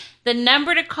time. The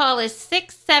number to call is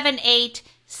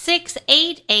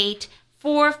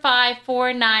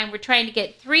 678-688-4549. We're trying to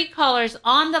get 3 callers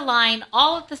on the line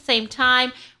all at the same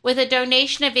time with a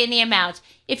donation of any amount.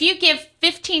 If you give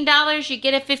 $15, you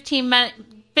get a $15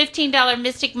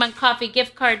 Mystic Monk Coffee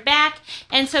gift card back.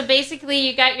 And so basically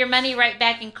you got your money right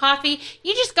back in coffee.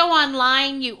 You just go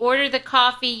online, you order the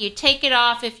coffee, you take it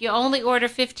off. If you only order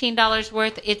 $15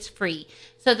 worth, it's free.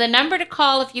 So the number to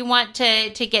call if you want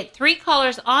to get 3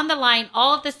 callers on the line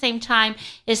all at the same time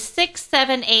is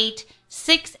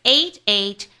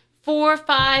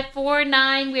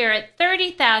 678-688-4549. We are at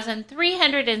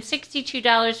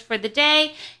 $30,362 for the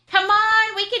day. Come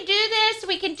on, we can do this.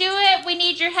 We can do it. We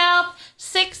need your help.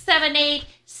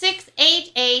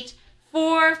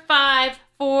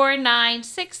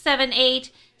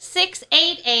 678-688-4549.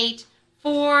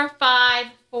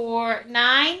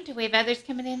 678-688-4549. Do we have others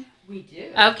coming in? We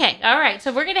do. Okay, all right.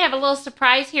 So we're going to have a little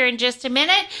surprise here in just a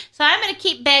minute. So I'm going to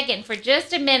keep begging for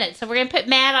just a minute. So we're going to put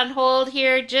Matt on hold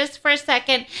here just for a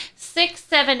second.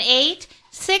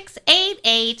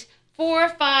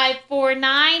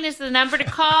 678-688-4549 is the number to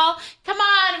call. Come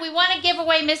on, we want to give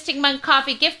away Mystic Monk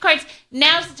Coffee gift cards.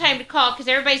 Now's the time to call because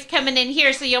everybody's coming in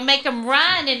here, so you'll make them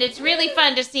run, and it's really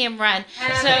fun to see them run.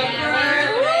 Happy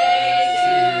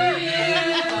birthday to you.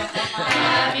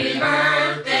 Happy birthday.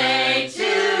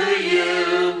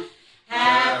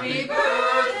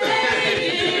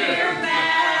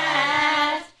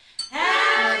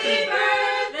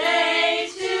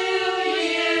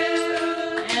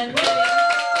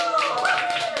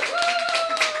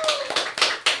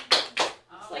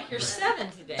 you're 7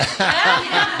 today.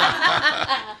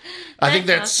 I think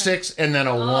that's 6 and then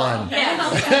a 1. Hey,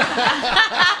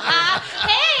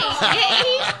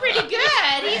 he's pretty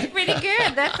good. He's pretty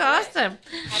good. That's awesome.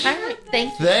 All right,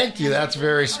 thank you. Thank you. That's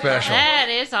very special. That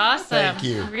is awesome. Thank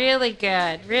you. Really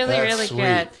good. Really, That's really sweet.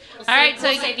 good. All right, so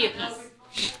We'll save you a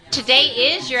piece. today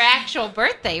is your actual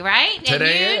birthday, right?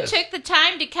 Today and you is. took the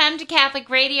time to come to Catholic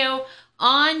Radio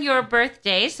on your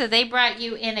birthday, so they brought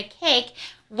you in a cake.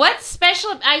 What's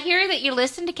special? I hear that you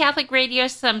listen to Catholic radio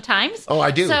sometimes. Oh,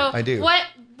 I do. So I do.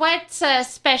 What's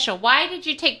special? Why did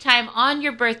you take time on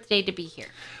your birthday to be here?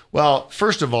 Well,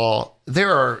 first of all,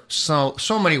 there are so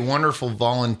many wonderful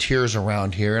volunteers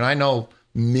around here, and I know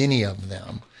many of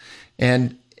them.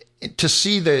 And to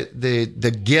see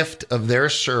the gift of their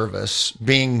service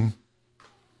being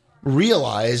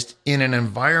realized in an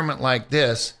environment like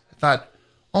this, I thought,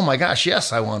 oh my gosh,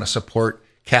 yes, I want to support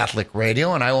Catholic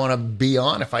radio, and I want to be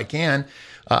on if I can.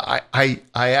 I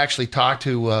actually talked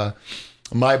to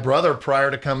my brother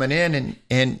prior to coming in,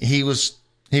 and he was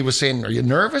saying, "Are you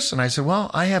nervous?" And I said,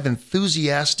 "Well, I have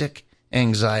enthusiastic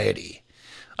anxiety."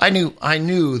 I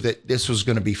knew that this was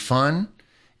going to be fun,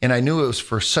 and I knew it was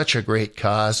for such a great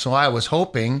cause. So I was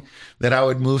hoping that I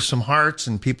would move some hearts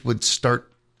and people would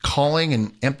start calling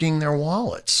and emptying their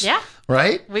wallets. Yeah.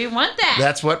 Right? We want that.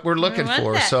 That's what we're looking want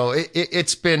for. that. So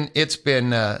it's been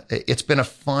a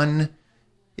fun.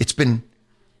 It's been,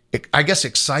 I guess,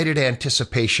 excited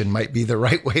anticipation might be the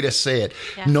right way to say it.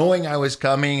 Yeah. Knowing I was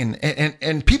coming,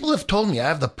 and people have told me I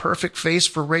have the perfect face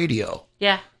for radio.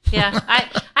 Yeah. I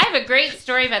have a great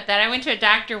story about that. I went to a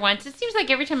doctor once. It seems like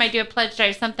every time I do a pledge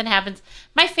drive, something happens.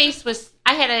 My face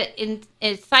I had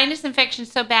a sinus infection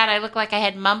so bad I looked like I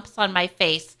had mumps on my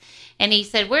face. And he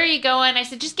said, "Where are you going?" I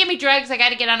said, "Just give me drugs. I got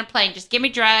to get on a plane. Just give me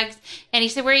drugs." And he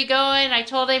said, "Where are you going?" I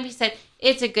told him. He said,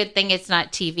 "It's a good thing it's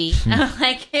not TV." I'm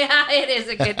like, "Yeah, it is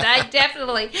a good thing." I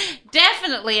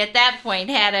definitely at that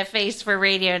point had a face for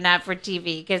radio, not for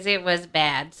TV, because it was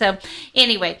bad. So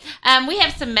anyway, we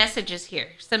have some messages here.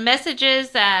 Some messages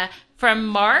from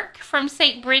Mark from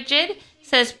St. Bridget.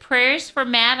 Says prayers for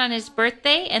Matt on his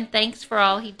birthday and thanks for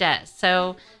all he does.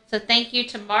 So thank you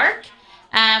to Mark.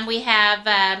 We have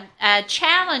a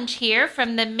challenge here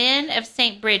from the men of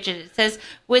St. Bridget. It says,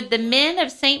 would the men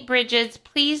of St. Bridget's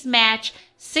please match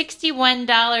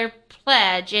 $61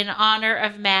 pledge in honor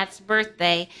of Matt's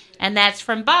birthday? And that's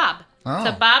from Bob. Oh,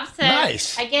 so Bob says,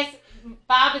 nice. I guess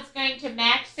Bob is going to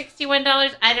match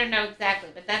 $61. I don't know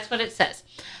exactly, but that's what it says.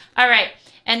 All right.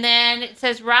 And then it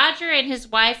says, Roger and his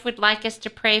wife would like us to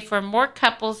pray for more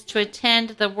couples to attend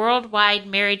the Worldwide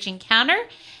Marriage Encounter.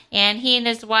 And he and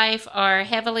his wife are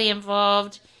heavily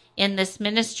involved in this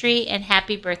ministry. And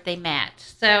happy birthday, Matt.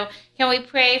 So can we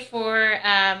pray for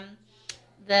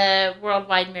the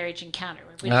Worldwide Marriage Encounter?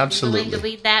 Would you Absolutely. be willing to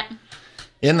lead that?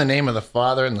 In the name of the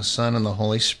Father, and the Son, and the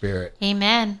Holy Spirit.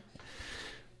 Amen.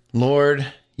 Lord,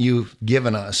 you've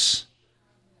given us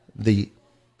the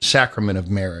sacrament of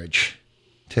marriage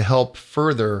to help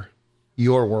further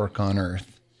your work on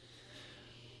earth.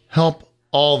 Help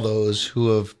all those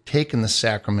who have taken the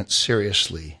sacrament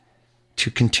seriously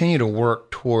to continue to work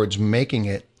towards making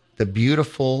it the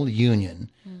beautiful union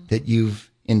that you've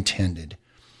intended.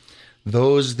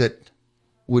 Those that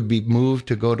would be moved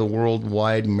to go to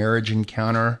Worldwide Marriage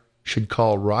Encounter should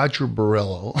call Roger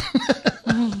Barillo.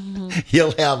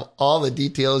 He'll have all the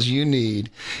details you need.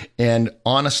 And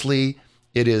honestly,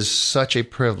 it is such a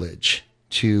privilege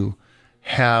to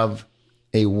have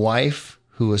a wife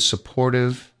who is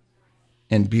supportive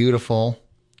and beautiful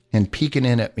and peeking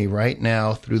in at me right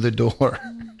now through the door.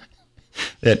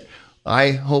 That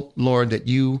I hope, Lord, that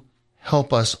you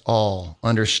help us all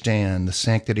understand the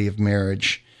sanctity of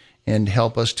marriage and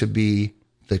help us to be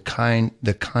the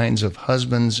kinds of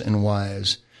husbands and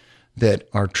wives that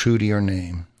are true to your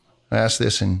name. I ask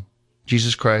this in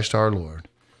Jesus Christ our Lord,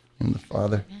 in the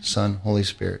Father, Son, Holy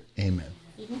Spirit. Amen.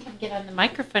 You can come get on the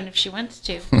microphone if she wants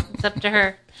to. It's up to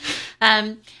her.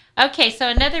 Okay, so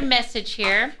another message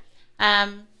here.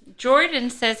 Jordan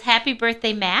says, happy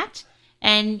birthday, Matt.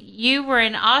 And you were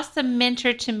an awesome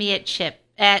mentor to me at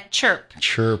Chirp.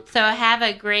 Chirp. So have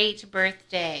a great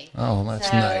birthday. Oh,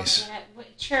 that's nice. Yeah,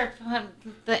 Chirp.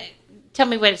 Tell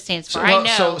me what it stands for. I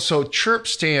know. So Chirp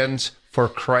stands for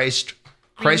Christ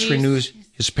renews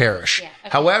his parish. Yeah, okay.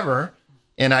 However,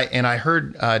 and I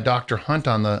heard Dr. Hunt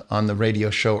on the radio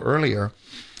show earlier.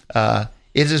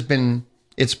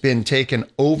 It's been taken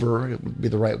over, it would be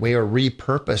the right way, or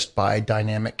repurposed by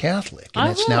Dynamic Catholic, and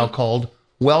it's now called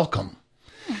Welcome.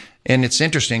 And it's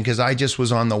interesting because I just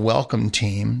was on the Welcome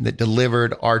team that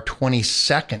delivered our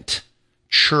 22nd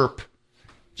Chirp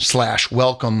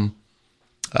 /Welcome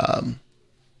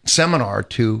seminar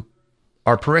to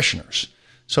our parishioners.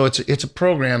 So it's a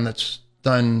program that's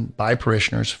done by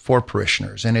parishioners for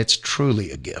parishioners, and it's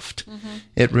truly a gift.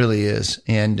 It really is.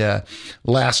 And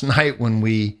last night when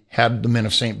we had the Men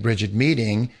of St. Bridget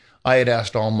meeting, I had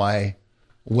asked all my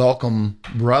welcome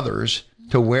brothers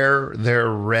to wear their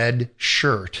red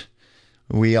shirt.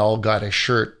 We all got a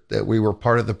shirt that we were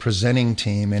part of the presenting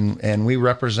team, and we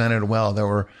represented well. There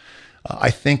were, I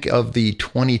think of the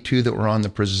 22 that were on the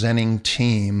presenting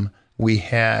team, we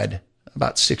had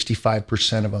about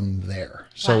 65% of them there.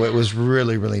 So Wow. it was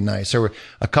really, really nice. There were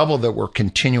a couple that were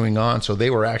continuing on, so they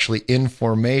were actually in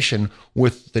formation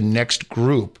with the next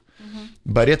group.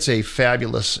 But it's a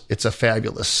fabulous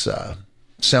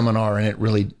seminar, and it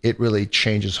really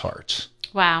changes hearts.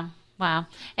 Wow.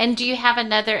 And do you have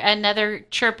another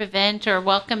chirp event or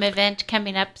welcome event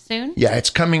coming up soon? Yeah, it's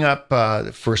coming up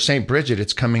for St. Bridget.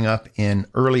 It's coming up in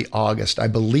early August. I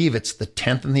believe it's the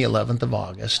 10th and the 11th of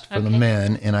August for the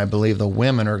men, and I believe the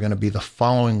women are going to be the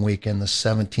following weekend, the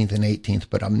 17th and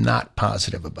 18th, but I'm not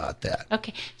positive about that.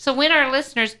 Okay. So when our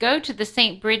listeners go to the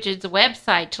St. Bridget's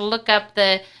website to look up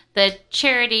the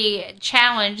charity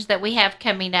challenge that we have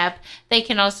coming up, they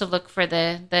can also look for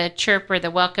the chirp or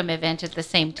the welcome event at the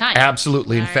same time.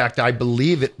 Absolutely. In All right. fact, I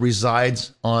believe it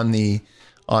resides on the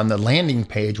landing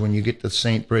page when you get to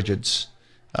St. Bridget's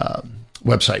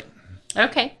website.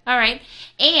 Okay. All right.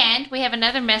 And we have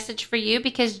another message for you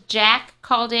because Jack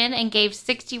called in and gave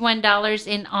 $61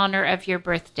 in honor of your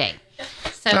birthday.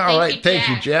 So All right. Thank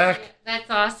you, Jack. That's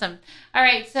awesome. All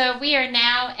right. So we are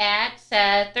now at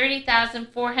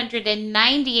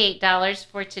 $30,498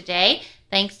 for today.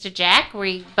 Thanks to Jack.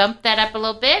 We bumped that up a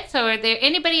little bit. So are there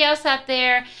anybody else out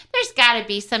there? There's got to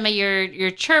be some of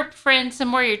your chirp friends, some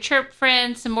more of your chirp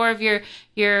friends, some more of your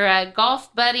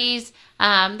golf buddies.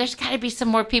 There's got to be some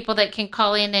more people that can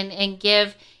call in and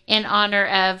give in honor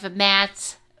of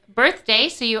Matt's birthday.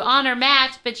 So you honor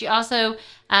Matt, but you also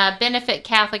benefit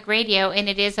Catholic Radio, and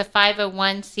it is a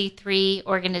 501c3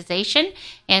 organization.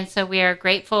 And so we are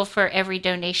grateful for every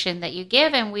donation that you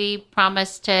give, and we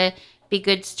promise to be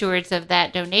good stewards of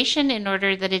that donation in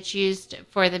order that it's used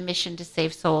for the mission to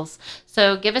save souls.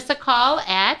 So give us a call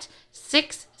at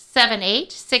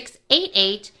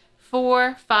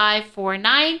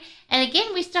 678-688-4549. And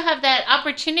again, we still have that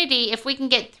opportunity. If we can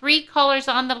get 3 callers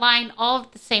on the line all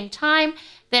at the same time,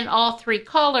 then all 3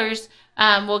 callers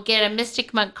will get a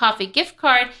Mystic Monk Coffee gift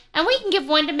card. And we can give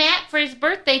one to Matt for his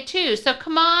birthday, too. So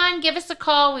come on, give us a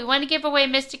call. We want to give away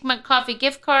Mystic Monk Coffee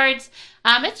gift cards.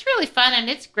 It's really fun, and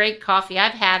it's great coffee.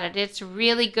 I've had it. It's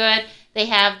really good. They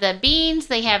have the beans.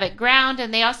 They have it ground.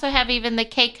 And they also have even the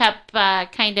K-Cup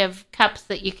kind of cups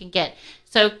that you can get.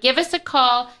 So give us a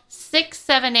call,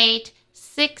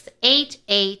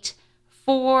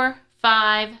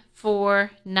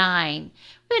 678-688-4549.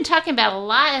 We've been talking about a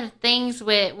lot of things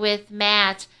with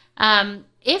Matt.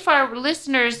 If our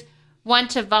listeners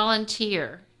want to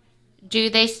volunteer, do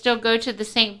they still go to the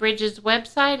St. Bridget's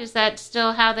website? Is that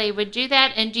still how they would do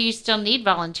that? And do you still need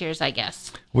volunteers, I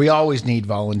guess? We always need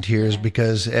volunteers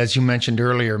because, as you mentioned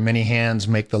earlier, many hands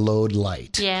make the load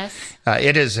light. Yes.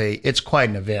 It's quite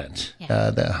an event.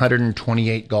 Yeah. The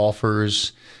 128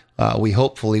 golfers. We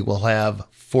hopefully will have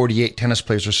 48 tennis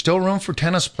players. There's still room for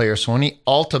tennis players. So any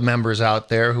Alta members out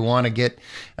there who want to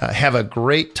have a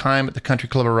great time at the Country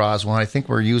Club of Roswell, I think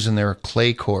we're using their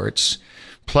clay courts.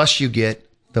 Plus you get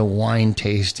the wine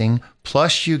tasting.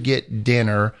 Plus you get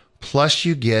dinner. Plus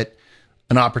you get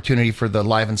an opportunity for the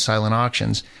live and silent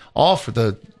auctions, all for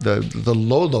the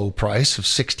low price of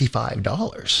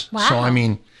 $65. Wow. So, I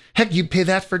mean, heck, you pay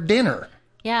that for dinner.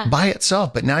 Yeah. By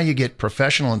itself, but now you get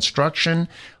professional instruction,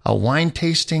 a wine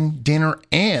tasting, dinner,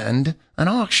 and an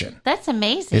auction. That's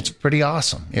amazing. It's pretty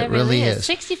awesome. It That really is.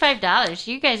 $65.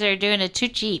 You guys are doing it too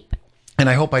cheap. And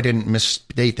I hope I didn't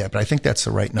misstate that, but I think that's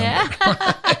the right number.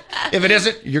 Yeah. If it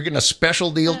isn't, you're getting a special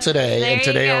deal today There and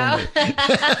today you go.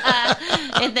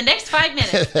 only. In the next 5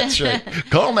 minutes. That's right.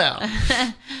 Call now.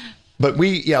 But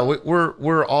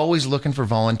we're always looking for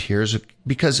volunteers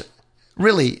because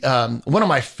really, one of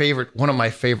my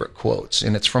favorite quotes,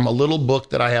 and it's from a little book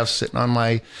that I have sitting on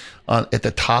at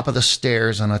the top of the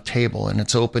stairs on a table, and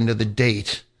it's open to the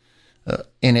date,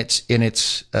 and it's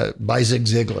by Zig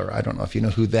Ziglar. I don't know if you know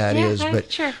who that is, right,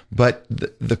 but sure. but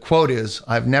the quote is,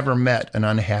 "I've never met an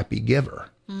unhappy giver."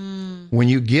 When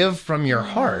you give from your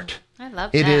heart, I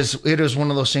love it that. is one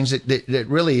of those things that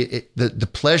really the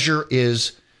pleasure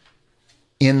is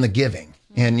in the giving,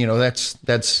 and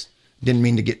that's. Didn't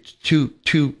mean to get too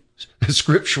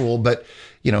scriptural, but,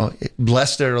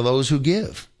 blessed are those who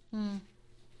give.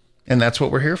 And that's what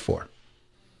we're here for.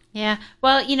 Yeah.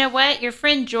 Well, you know what? Your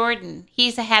friend Jordan,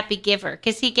 he's a happy giver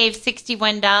because he gave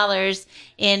 $61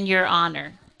 in your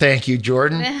honor. Thank you,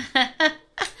 Jordan.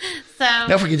 So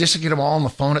Now, if we could just get them all on the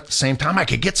phone at the same time, I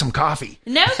could get some coffee.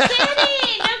 no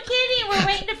kidding. No kidding. We're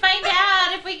waiting to find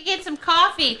out if we can get some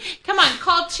coffee. Come on,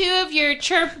 call 2 of your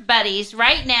chirp buddies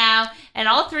right now, and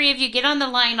all 3 of you get on the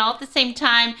line all at the same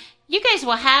time. You guys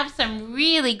will have some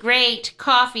really great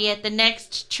coffee at the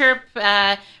next chirp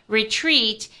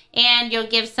retreat, and you'll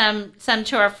give some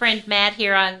to our friend Matt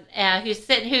here on who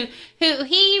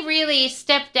he really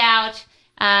stepped out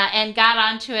and got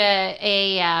onto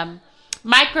a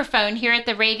microphone here at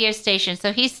the radio station.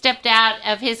 So he stepped out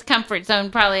of his comfort zone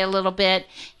probably a little bit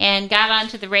and got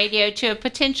onto the radio to a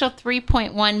potential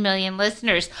 3.1 million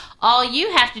listeners. All you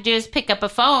have to do is pick up a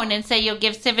phone and say you'll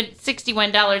give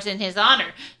 $61 in his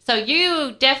honor. So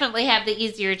you definitely have the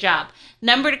easier job.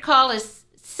 Number to call is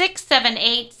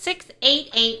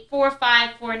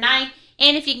 678-688-4549.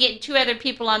 And if you get 2 other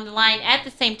people on the line at the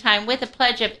same time with a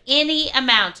pledge of any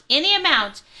amount,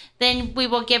 then we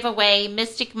will give away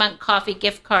Mystic Monk Coffee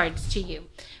gift cards to you.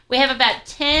 We have about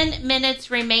 10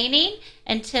 minutes remaining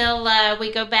until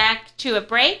we go back to a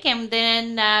break, and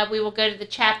then we will go to the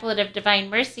Chaplet of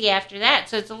Divine Mercy after that.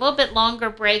 So it's a little bit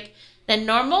longer break than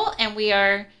normal, and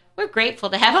we're grateful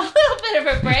to have a little bit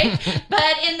of a break.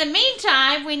 But in the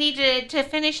meantime, we need to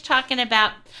finish talking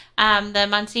about the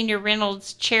Monsignor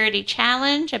Reynolds Charity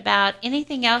Challenge, about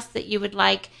anything else that you would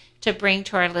like to bring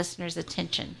to our listeners'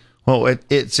 attention. Well,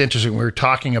 it's interesting. We were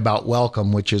talking about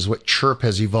welcome, which is what Chirp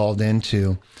has evolved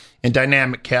into. And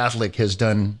Dynamic Catholic has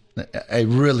done a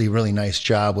really, really nice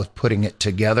job with putting it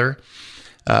together.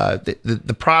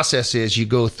 The process is you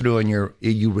go through and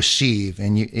you receive,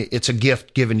 and it's a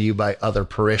gift given to you by other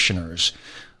parishioners.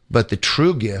 But the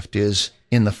true gift is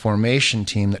in the formation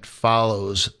team that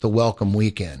follows the welcome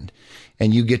weekend.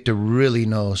 And you get to really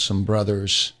know some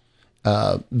brothers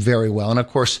very well. And of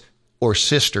course, or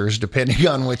sisters, depending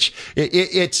on which.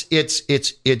 It's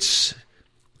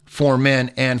for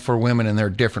men and for women, and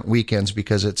they're different weekends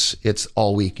because it's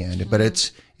all weekend. But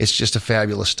it's just a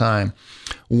fabulous time.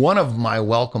 One of my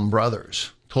welcome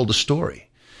brothers told a story,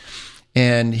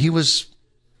 and he was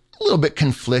a little bit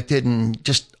conflicted and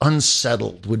just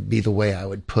unsettled would be the way I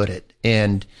would put it.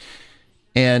 And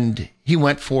he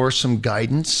went for some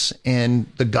guidance, and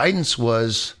the guidance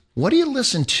was, what do you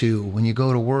listen to when you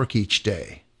go to work each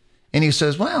day? And he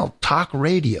says, well, talk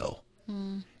radio.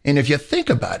 And if you think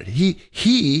about it,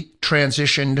 he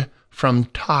transitioned from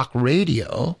talk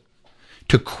radio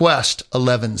to Quest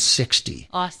 1160.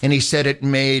 Awesome. And he said it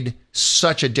made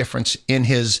such a difference in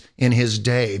his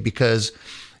day because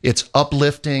it's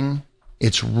uplifting,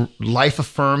 it's life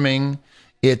affirming,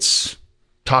 it's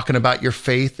talking about your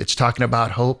faith, it's talking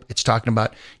about hope, it's talking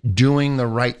about doing the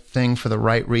right thing for the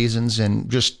right reasons.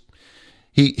 And just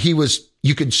he was,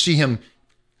 you could see him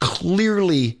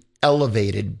clearly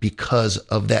elevated because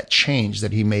of that change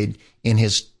that he made in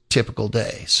his typical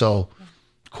day. So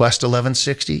Quest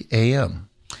 1160 AM.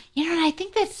 You know, and I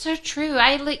think that's so true.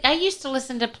 I used to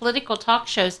listen to political talk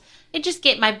shows. It just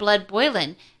get my blood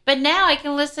boiling. But now I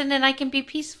can listen and I can be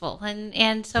peaceful.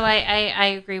 And so I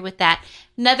agree with that.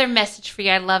 Another message for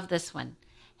you. I love this one.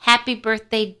 Happy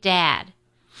birthday, Dad.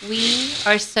 We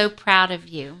are so proud of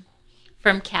you.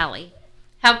 From Callie.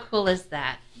 How cool is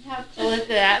that? How cool is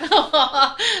that?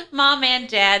 Mom and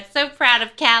Dad, so proud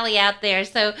of Callie out there.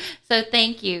 So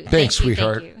thank you. Thanks,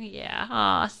 sweetheart. Thank you. Yeah.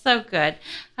 Oh, so good.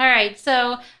 All right.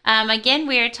 So again,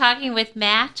 we are talking with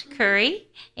Matt Curry,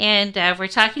 and we're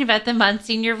talking about the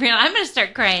Monsignor Reynolds. I'm going to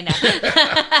start crying now.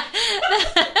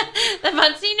 the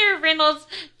Monsignor Reynolds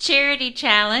Charity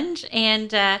Challenge,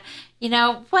 and you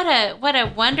know, what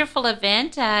a wonderful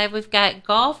event. We've got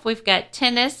golf, we've got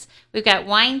tennis, we've got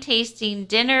wine tasting,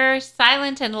 dinner,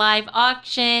 silent and live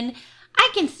auction. I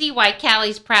can see why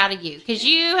Callie's proud of you, because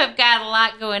you have got a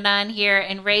lot going on here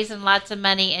and raising lots of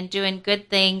money and doing good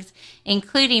things,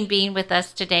 including being with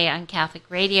us today on Catholic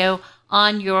Radio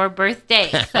on your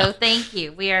birthday. So thank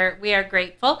you. We are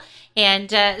grateful. And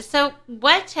so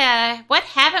what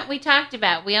haven't we talked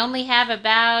about? We only have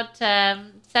about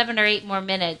 7 or 8 more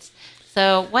minutes.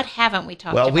 So what haven't we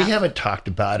talked about? Well, we haven't talked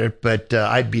about it, but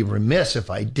I'd be remiss if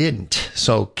I didn't.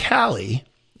 So Callie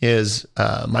is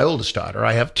my oldest daughter.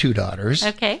 I have 2 daughters.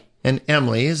 Okay. And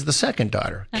Emily is the second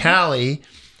daughter. Callie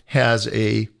has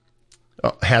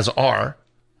our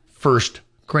first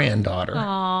granddaughter.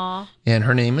 Aww. And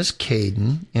her name is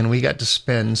Caden. And we got to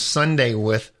spend Sunday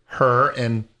with her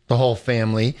and the whole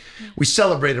family. We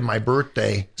celebrated my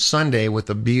birthday Sunday with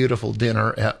a beautiful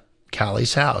dinner at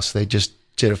Callie's house. They just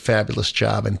did a fabulous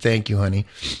job, and thank you, honey.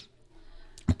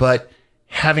 But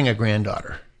having a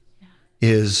granddaughter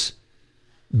is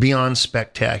beyond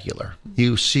spectacular.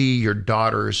 You see your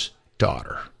daughter's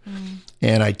daughter.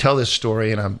 And I tell this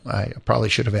story, and I probably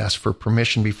should have asked for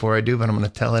permission before I do, but I'm going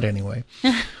to tell it anyway.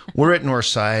 We're at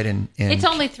Northside, and It's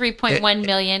only 3.1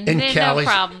 million. And There's no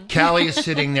problem. Callie is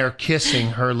sitting there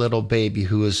kissing her little baby,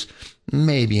 who is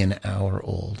maybe an hour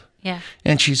old. Yeah.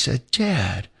 And she said,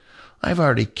 "Dad, I've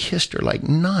already kissed her like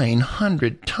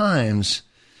 900 times."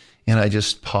 And I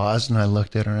just paused and I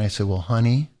looked at her and I said, "Well,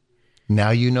 honey,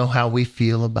 now you know how we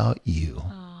feel about you."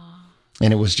 Aww.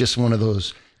 And it was just one of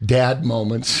those dad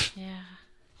moments. Yeah.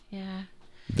 Yeah.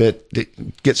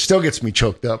 That still gets me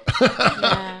choked up.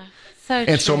 Yeah. So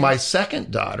true. And so my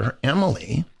second daughter,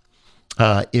 Emily,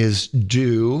 is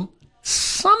due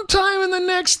sometime in the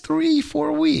next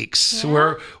 3-4 weeks.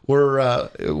 Yeah.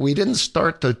 We didn't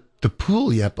start the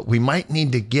pool yet, but we might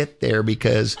need to get there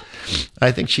because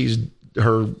I think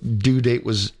her due date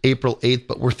was April 8th,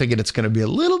 but we're thinking it's going to be a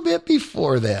little bit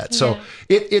before that. So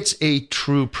it's a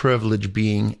true privilege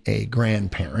being a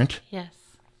grandparent. Yes.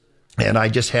 And I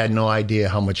just had no idea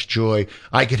how much joy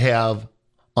I could have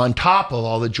on top of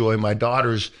all the joy my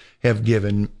daughters have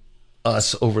given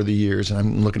us over the years. And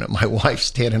I'm looking at my wife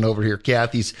standing over here.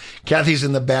 Kathy's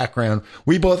in the background.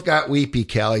 We both got weepy,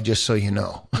 Callie, just so you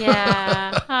know.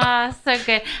 Yeah. So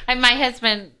good. My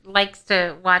husband likes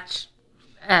to watch,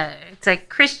 it's a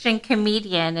Christian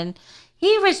comedian, and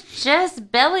he was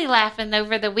just belly laughing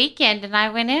over the weekend. And I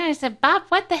went in and I said, "Bob,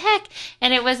 what the heck?"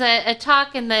 And it was a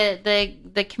talk, and the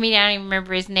comedian, I don't even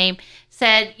remember his name,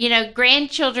 said,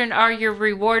 grandchildren are your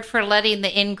reward for letting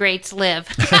the ingrates live.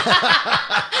 Okay.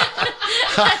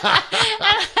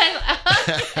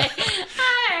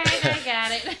 All right, I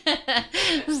got it.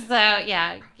 So,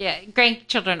 yeah,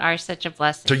 grandchildren are such a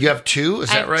blessing. So you have 2, is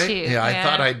that right? 2, Yeah, I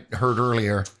thought I'd heard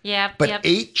earlier. Yeah. But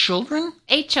 8 children?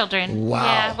 8 children. Wow.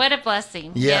 Yeah, what a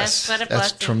blessing. Yes, what a blessing.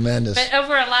 that's tremendous. But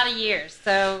over a lot of years.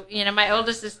 So, my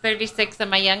oldest is 36 and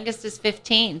my youngest is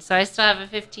 15. So I still have a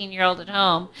 15-year-old at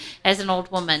home as an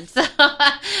old woman. So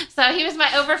he was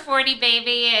my over 40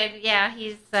 baby, and yeah,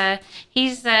 he's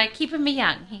keeping me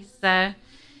young. He's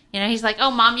like,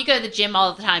 "Oh, Mom, you go to the gym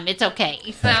all the time. It's okay."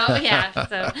 So, yeah.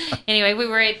 So, anyway, we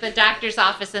were at the doctor's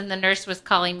office, and the nurse was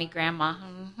calling me Grandma.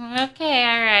 Okay,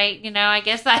 all right. I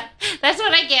guess that's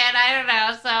what I get. I don't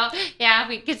know. So, yeah,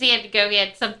 because he had to go. He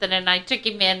had something, and I took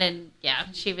him in, and, yeah,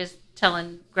 she was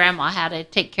telling Grandma how to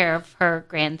take care of her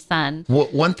grandson. Well,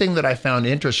 one thing that I found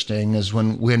interesting is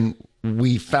when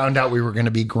we found out we were going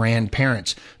to be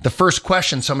grandparents, the first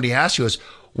question somebody asked you is,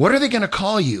 "What are they going to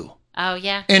call you?" Oh,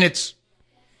 yeah. And it's,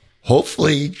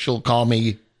 hopefully she'll call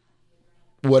me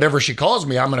whatever she calls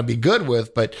me, I'm going to be good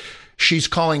with, but she's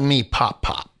calling me Pop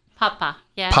Pop. Papa,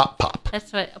 yeah. Pop Pop.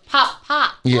 That's what, Pop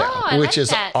Pop. Yeah, oh, which like is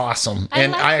that. awesome. I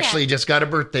And like I actually just got a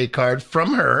birthday card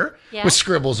from her with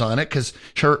scribbles on it because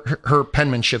her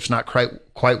penmanship's not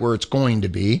quite where it's going to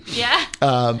be.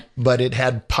 Yeah. But it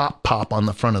had Pop Pop on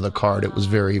the front of the card. It was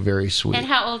very, very sweet. And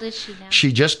how old is she now?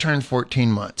 She just turned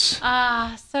 14 months.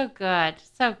 Ah, so good.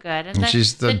 So good. And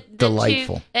she's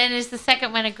delightful. And is the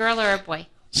second one a girl or a boy?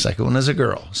 Second one is a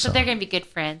girl. So they're going to be good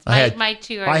friends. My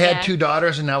 2 are. I had 2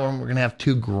 daughters, and now we're going to have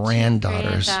 2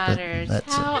 granddaughters.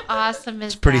 How awesome is that?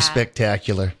 It's pretty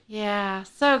spectacular. Yeah,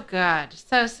 so good.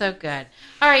 So good.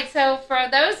 All right, so for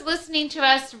those listening to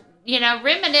us,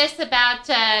 reminisce about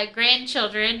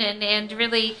grandchildren and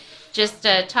really just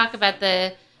talk about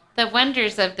the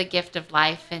wonders of the gift of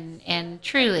life, and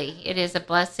truly it is a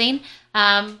blessing.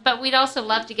 But we'd also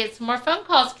love to get some more phone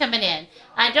calls coming in.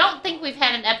 I don't think we've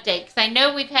had an update because I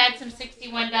know we've had some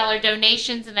 $61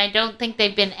 donations, and I don't think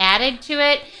they've been added to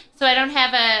it. So I don't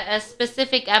have a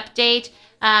specific update.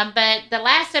 But the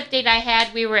last update I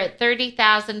had, we were at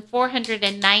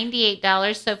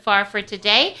 $30,498 so far for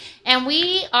today. And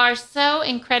we are so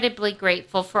incredibly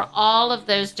grateful for all of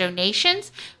those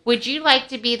donations. Would you like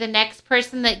to be the next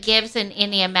person that gives in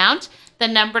any amount? The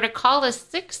number to call is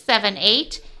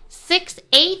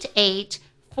 678-688-4549,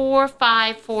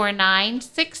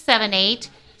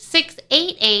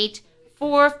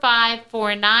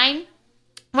 678-688-4549.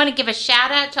 I want to give a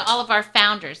shout out to all of our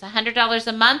founders. $100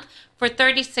 a month for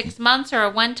 36 months, or a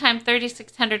one-time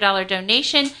 $3,600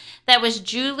 donation. That was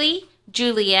Julie,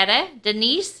 Julietta,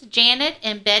 Denise, Janet,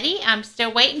 and Betty. I'm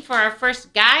still waiting for our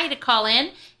first guy to call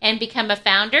in and become a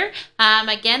founder.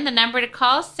 Again, the number to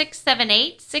call,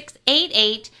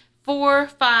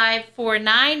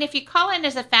 678-688-4549. If you call in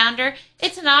as a founder,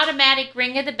 it's an automatic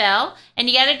ring of the bell, and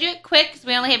you got to do it quick because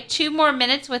we only have 2 more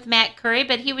minutes with Matt Curry,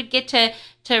 but he would get to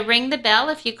ring the bell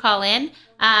if you call in.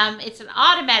 It's an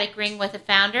automatic ring with a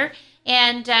founder,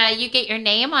 and you get your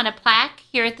name on a plaque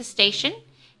here at the station.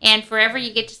 And forever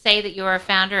you get to say that you're a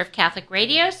founder of Catholic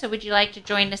Radio. So would you like to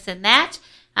join us in that?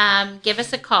 Give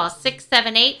us a call,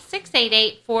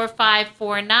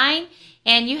 678-688-4549.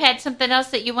 And you had something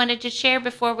else that you wanted to share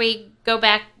before we go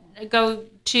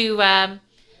to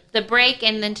the break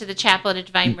and then to the Chapel of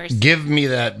Divine Mercy. Give me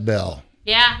that bell.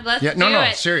 Yeah, let's do it.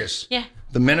 No, serious. Yeah.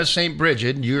 The Men of St.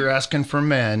 Bridget, you're asking for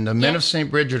men. The Men of St.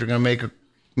 Bridget are going to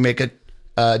make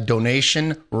a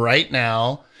donation right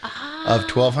now of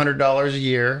 $1,200 a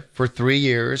year for 3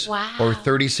 years, or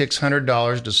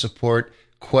 $3,600 to support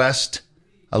Quest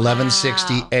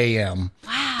 1160 AM.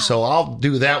 Wow. So I'll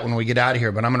do that when we get out of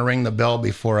here, but I'm going to ring the bell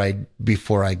before I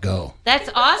go. That's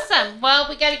awesome. Well,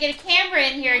 we got to get a camera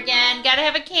in here again. Got to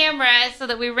have a camera so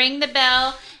that we ring the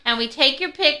bell and we take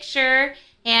your picture.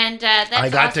 And that's I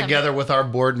got awesome. together with our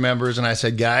board members and I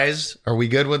said, guys, are we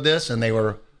good with this? And they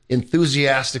were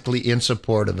enthusiastically in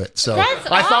support of it. So That's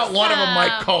I thought one of them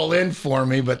awesome. might call in for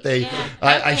me, but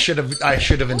I should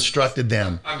have instructed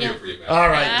them. I'm here for you, man. All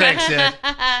right, thanks, Ed.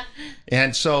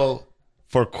 And so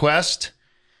for Quest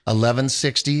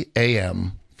 1160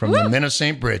 AM from the Men of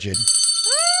St. Bridget. All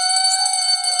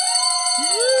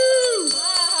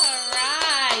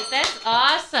right. That's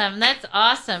awesome. That's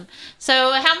awesome.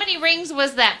 So how many rings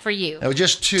was that for you? That was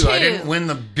just two. I didn't win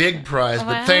the big prize,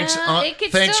 but thanks, it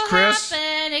could thanks, still Chris.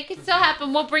 happen. It could still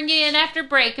happen. We'll bring you in after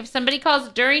break. If somebody calls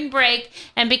during break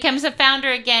and becomes a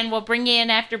founder again, we'll bring you in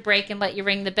after break and let you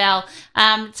ring the bell.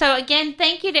 So again,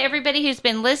 thank you to everybody who's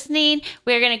been listening.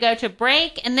 We're going to go to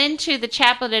break and then to the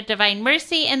Chapel of Divine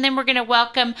Mercy, and then we're going to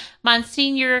welcome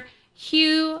Monsignor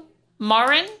Hugh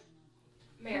Marin.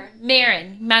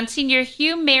 Marin. Monsignor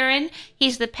Hugh Marin.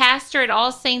 He's the pastor at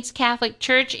All Saints Catholic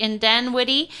Church in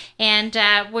Dunwoody. And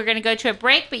we're going to go to a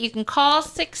break, but you can call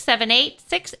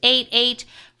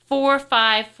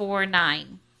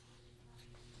 678-688-4549.